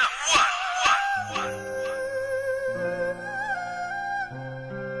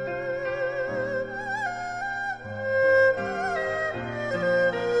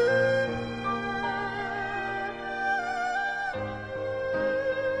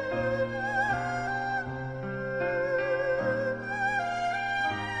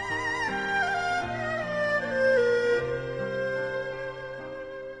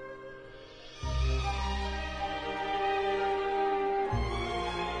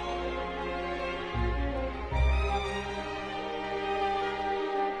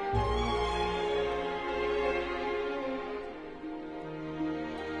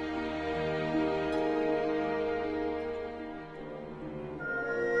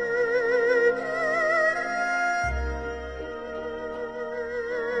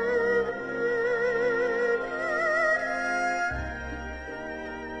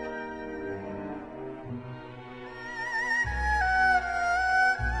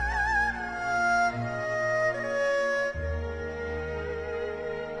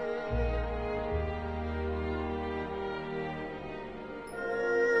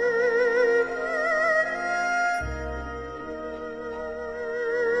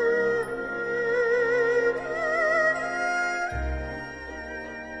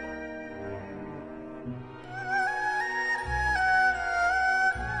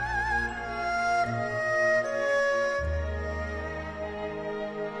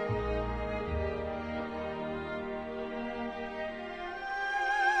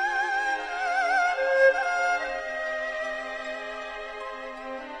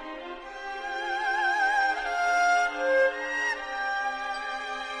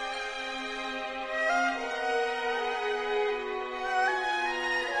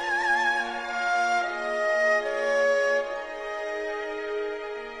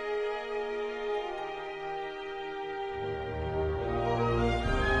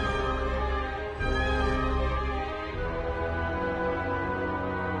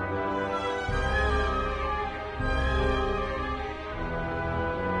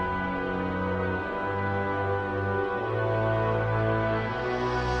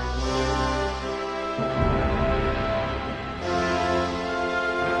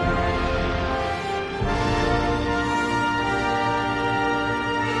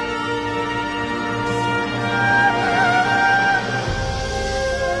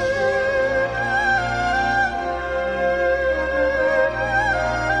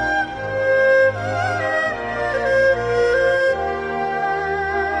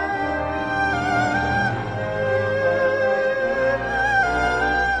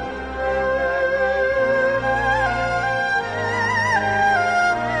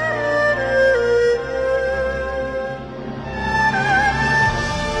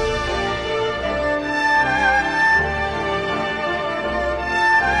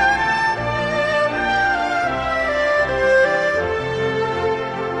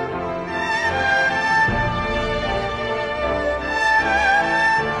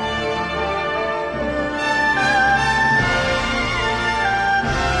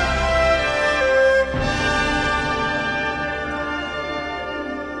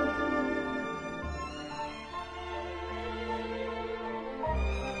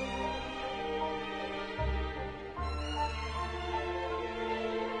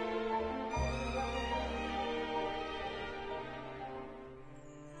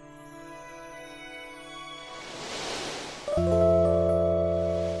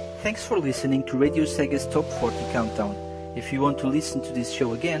 Thanks for listening to Radio Sega's Top 40 Countdown. If you want to listen to this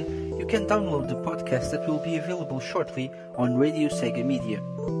show again, you can download the podcast that will be available shortly on Radio Sega Media.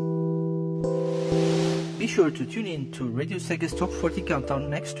 Be sure to tune in to Radio Sega's Top 40 Countdown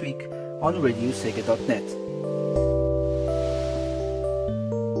next week on RadioSega.net.